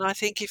effective. And I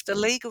think if the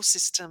legal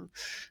system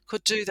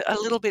could do a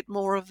little bit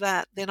more of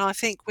that, then I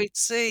think we'd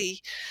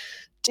see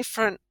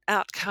different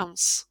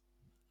outcomes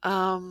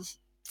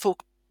for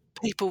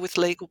people with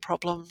legal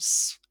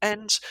problems.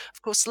 And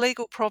of course,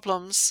 legal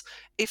problems,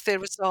 if they're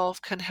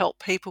resolved, can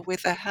help people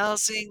with their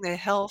housing, their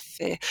health,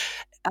 their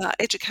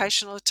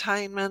educational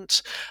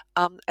attainment,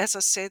 as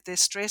I said, their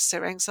stress,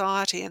 their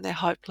anxiety and their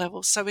hope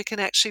levels. So we can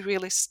actually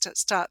really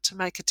start to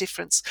make a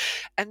difference.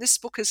 And this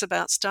book is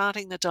about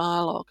starting the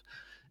dialogue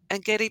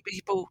and getting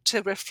people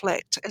to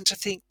reflect and to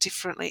think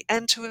differently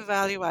and to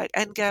evaluate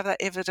and gather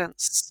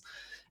evidence,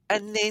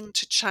 and then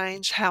to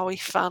change how we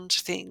fund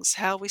things,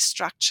 how we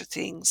structure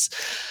things.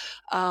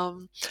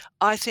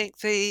 I think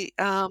the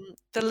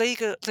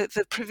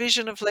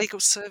provision of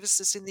legal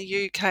services in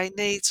the UK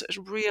needs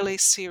a really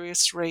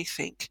serious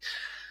rethink.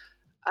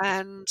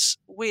 And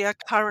we are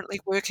currently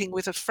working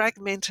with a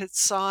fragmented,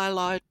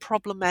 siloed,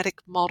 problematic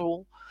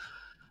model.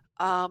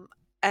 And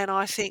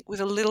I think with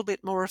a little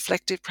bit more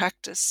reflective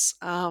practice,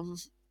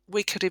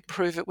 we could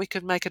improve it. We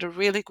could make it a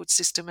really good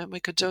system, and we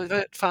could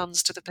divert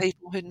funds to the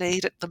people who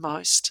need it the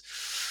most.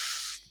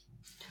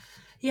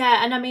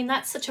 Yeah, and I mean,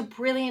 that's such a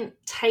brilliant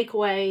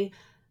takeaway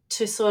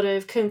to sort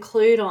of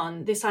conclude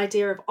on, this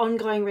idea of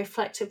ongoing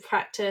reflective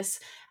practice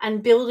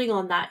and building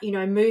on that,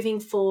 moving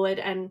forward,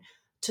 and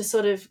to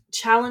sort of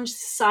challenge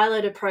the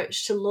siloed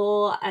approach to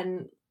law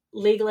and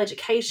legal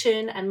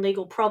education and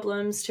legal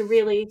problems, to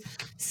really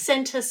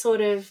center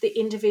sort of the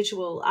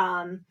individual,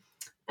 and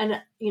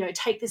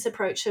take this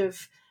approach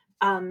of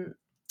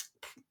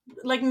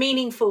like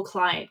meaningful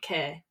client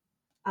care,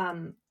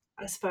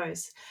 I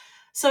suppose.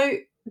 So,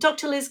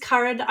 Dr. Liz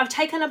Curran, I've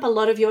taken up a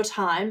lot of your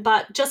time,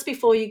 but just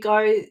before you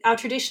go, our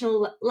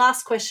traditional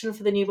last question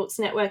for the New Books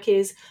Network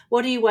is,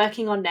 what are you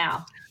working on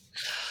now?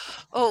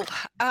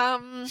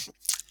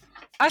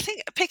 I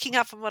think picking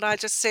up on what I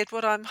just said,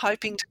 what I'm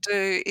hoping to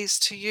do is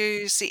to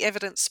use the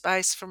evidence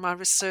base from my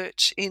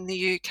research in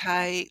the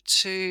UK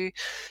to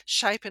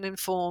shape and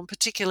inform,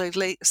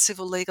 particularly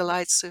civil legal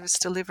aid service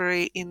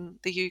delivery in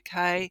the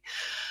UK.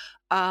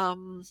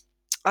 Um,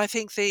 I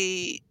think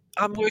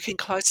I'm working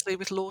closely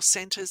with Law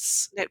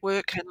Centres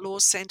Network and Law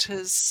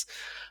Centres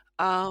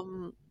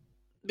um,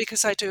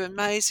 because they do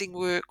amazing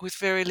work with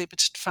very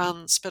limited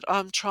funds, but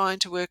I'm trying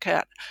to work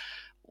out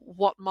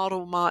what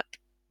model might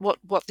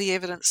what the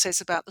evidence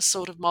says about the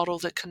sort of model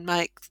that can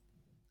make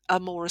a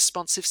more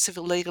responsive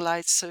civil legal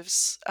aid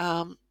service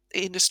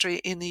industry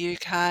in the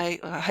UK.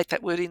 I hate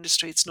that word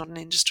industry, it's not an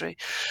industry.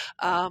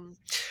 Um,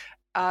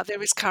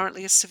 there is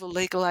currently a civil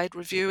legal aid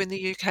review in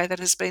the UK that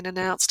has been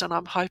announced, and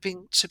I'm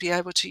hoping to be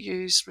able to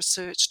use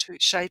research to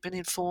shape and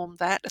inform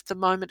that. At the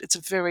moment, it's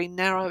very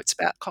narrow. It's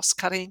about cost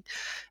cutting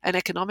and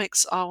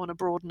economics. I want to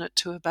broaden it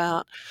to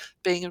about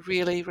being a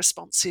really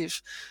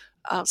responsive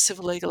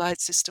civil legal aid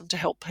system to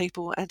help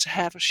people and to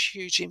have a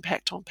huge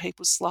impact on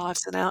people's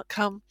lives and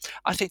outcome.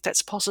 I think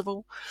that's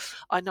possible.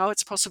 I know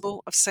it's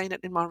possible. I've seen it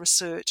in my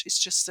research. It's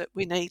just that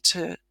we need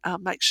to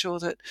make sure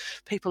that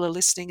people are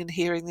listening and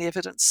hearing the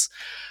evidence.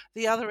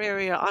 The other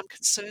area I'm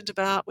concerned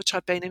about, which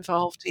I've been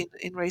involved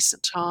in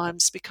recent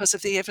times because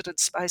of the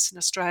evidence base in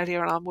Australia,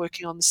 and I'm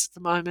working on this at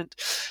the moment,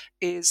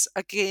 is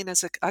again,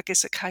 I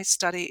guess a case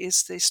study,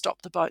 is the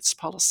Stop the Boats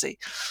policy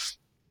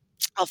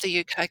of the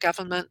UK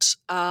government.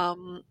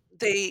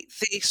 The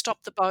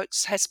Stop the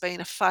Boats has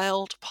been a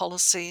failed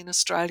policy in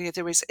Australia.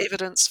 There is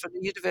evidence from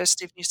the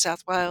University of New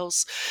South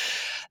Wales.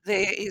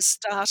 There is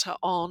data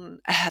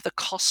on the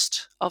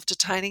cost of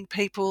detaining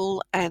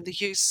people and the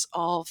use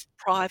of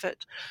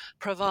private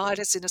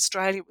providers in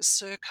Australia with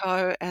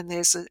Serco, and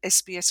there's an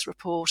SBS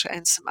report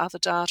and some other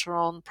data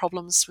on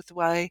problems with the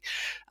way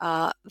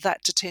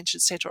that detention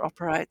centre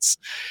operates.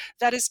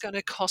 That is going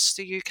to cost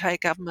the UK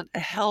government a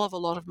hell of a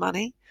lot of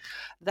money.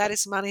 That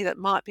is money that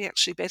might be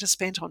actually better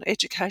spent on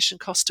education,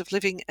 cost of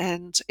living,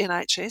 and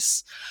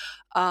NHS.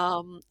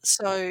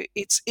 So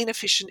it's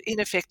inefficient,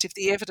 ineffective.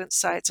 The evidence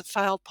say it's a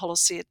failed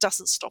policy. It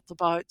doesn't stop the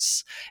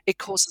boats. It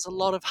causes a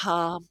lot of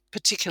harm,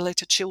 particularly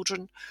to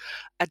children,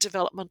 a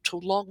developmental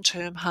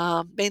long-term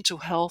harm, mental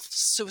health,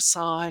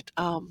 suicide,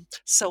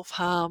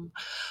 self-harm.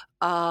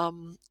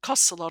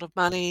 Costs a lot of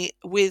money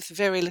with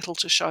very little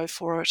to show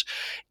for it.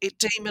 It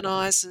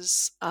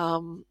demonises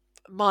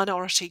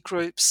minority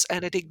groups,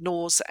 and it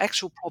ignores the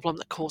actual problem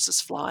that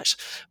causes flight,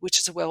 which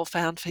is a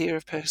well-found fear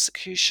of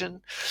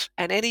persecution.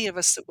 And any of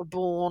us that were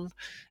born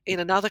in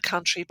another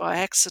country by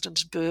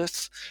accident at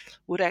birth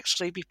would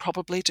actually be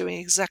probably doing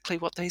exactly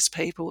what these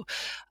people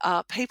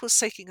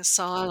seeking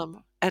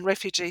asylum and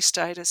refugee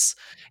status.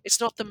 It's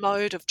not the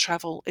mode of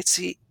travel, it's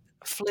the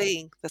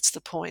fleeing that's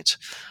the point.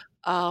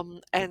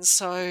 And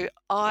so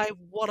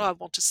what I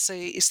want to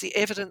see is the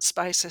evidence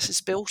base that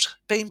has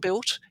been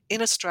built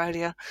in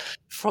Australia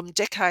from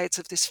decades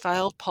of this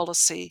failed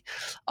policy.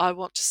 I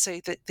want to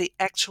see that the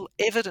actual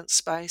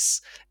evidence base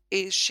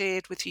is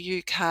shared with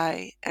the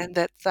UK and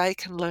that they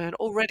can learn.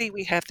 Already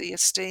we have the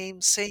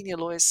esteemed senior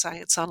lawyers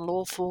saying it's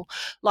unlawful,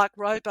 like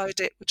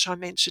robo-debt, which I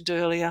mentioned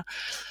earlier.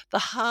 The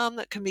harm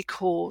that can be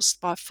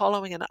caused by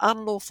following an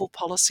unlawful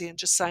policy and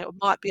just saying it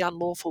might be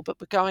unlawful, but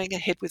we're going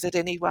ahead with it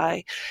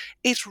anyway,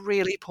 is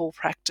really poor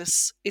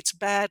practice. It's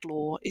bad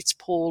law, it's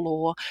poor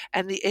law,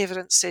 and the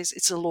evidence says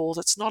it's a law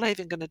that's not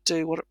even going to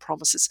do what it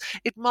promises.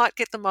 It might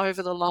get them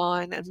over the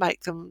line and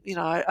make them,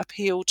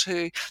 appeal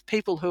to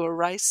people who are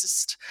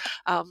racist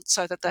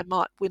so that they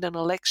might win an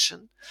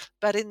election.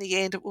 But in the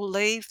end, it will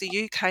leave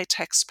the UK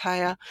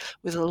taxpayer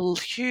with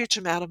a huge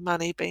amount of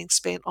money being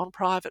spent on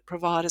private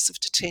providers of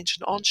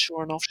detention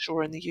onshore and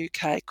offshore in the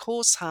UK,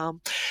 cause harm.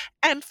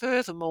 And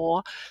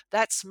furthermore,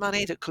 that's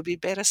money that could be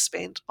better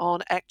spent on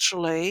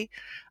actually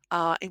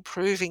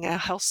improving our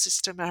health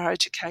system, our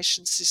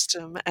education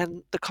system,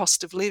 and the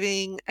cost of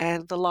living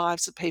and the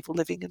lives of people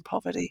living in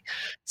poverty.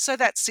 So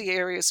that's the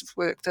areas of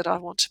work that I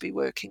want to be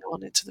working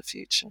on into the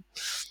future.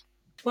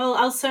 Well,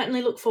 I'll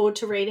certainly look forward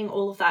to reading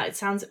all of that. It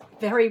sounds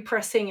very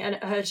pressing and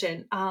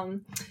urgent.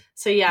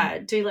 So yeah,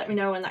 do let me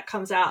know when that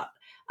comes out.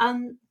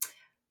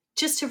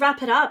 Just to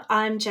wrap it up,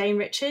 I'm Jane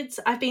Richards.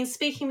 I've been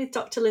speaking with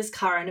Dr. Liz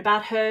Curran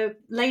about her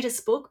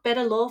latest book,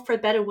 Better Law for a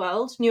Better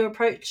World, New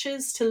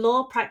Approaches to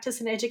Law, Practice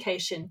and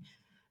Education.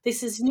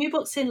 This is New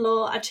Books in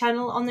Law, a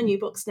channel on the New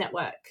Books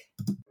Network.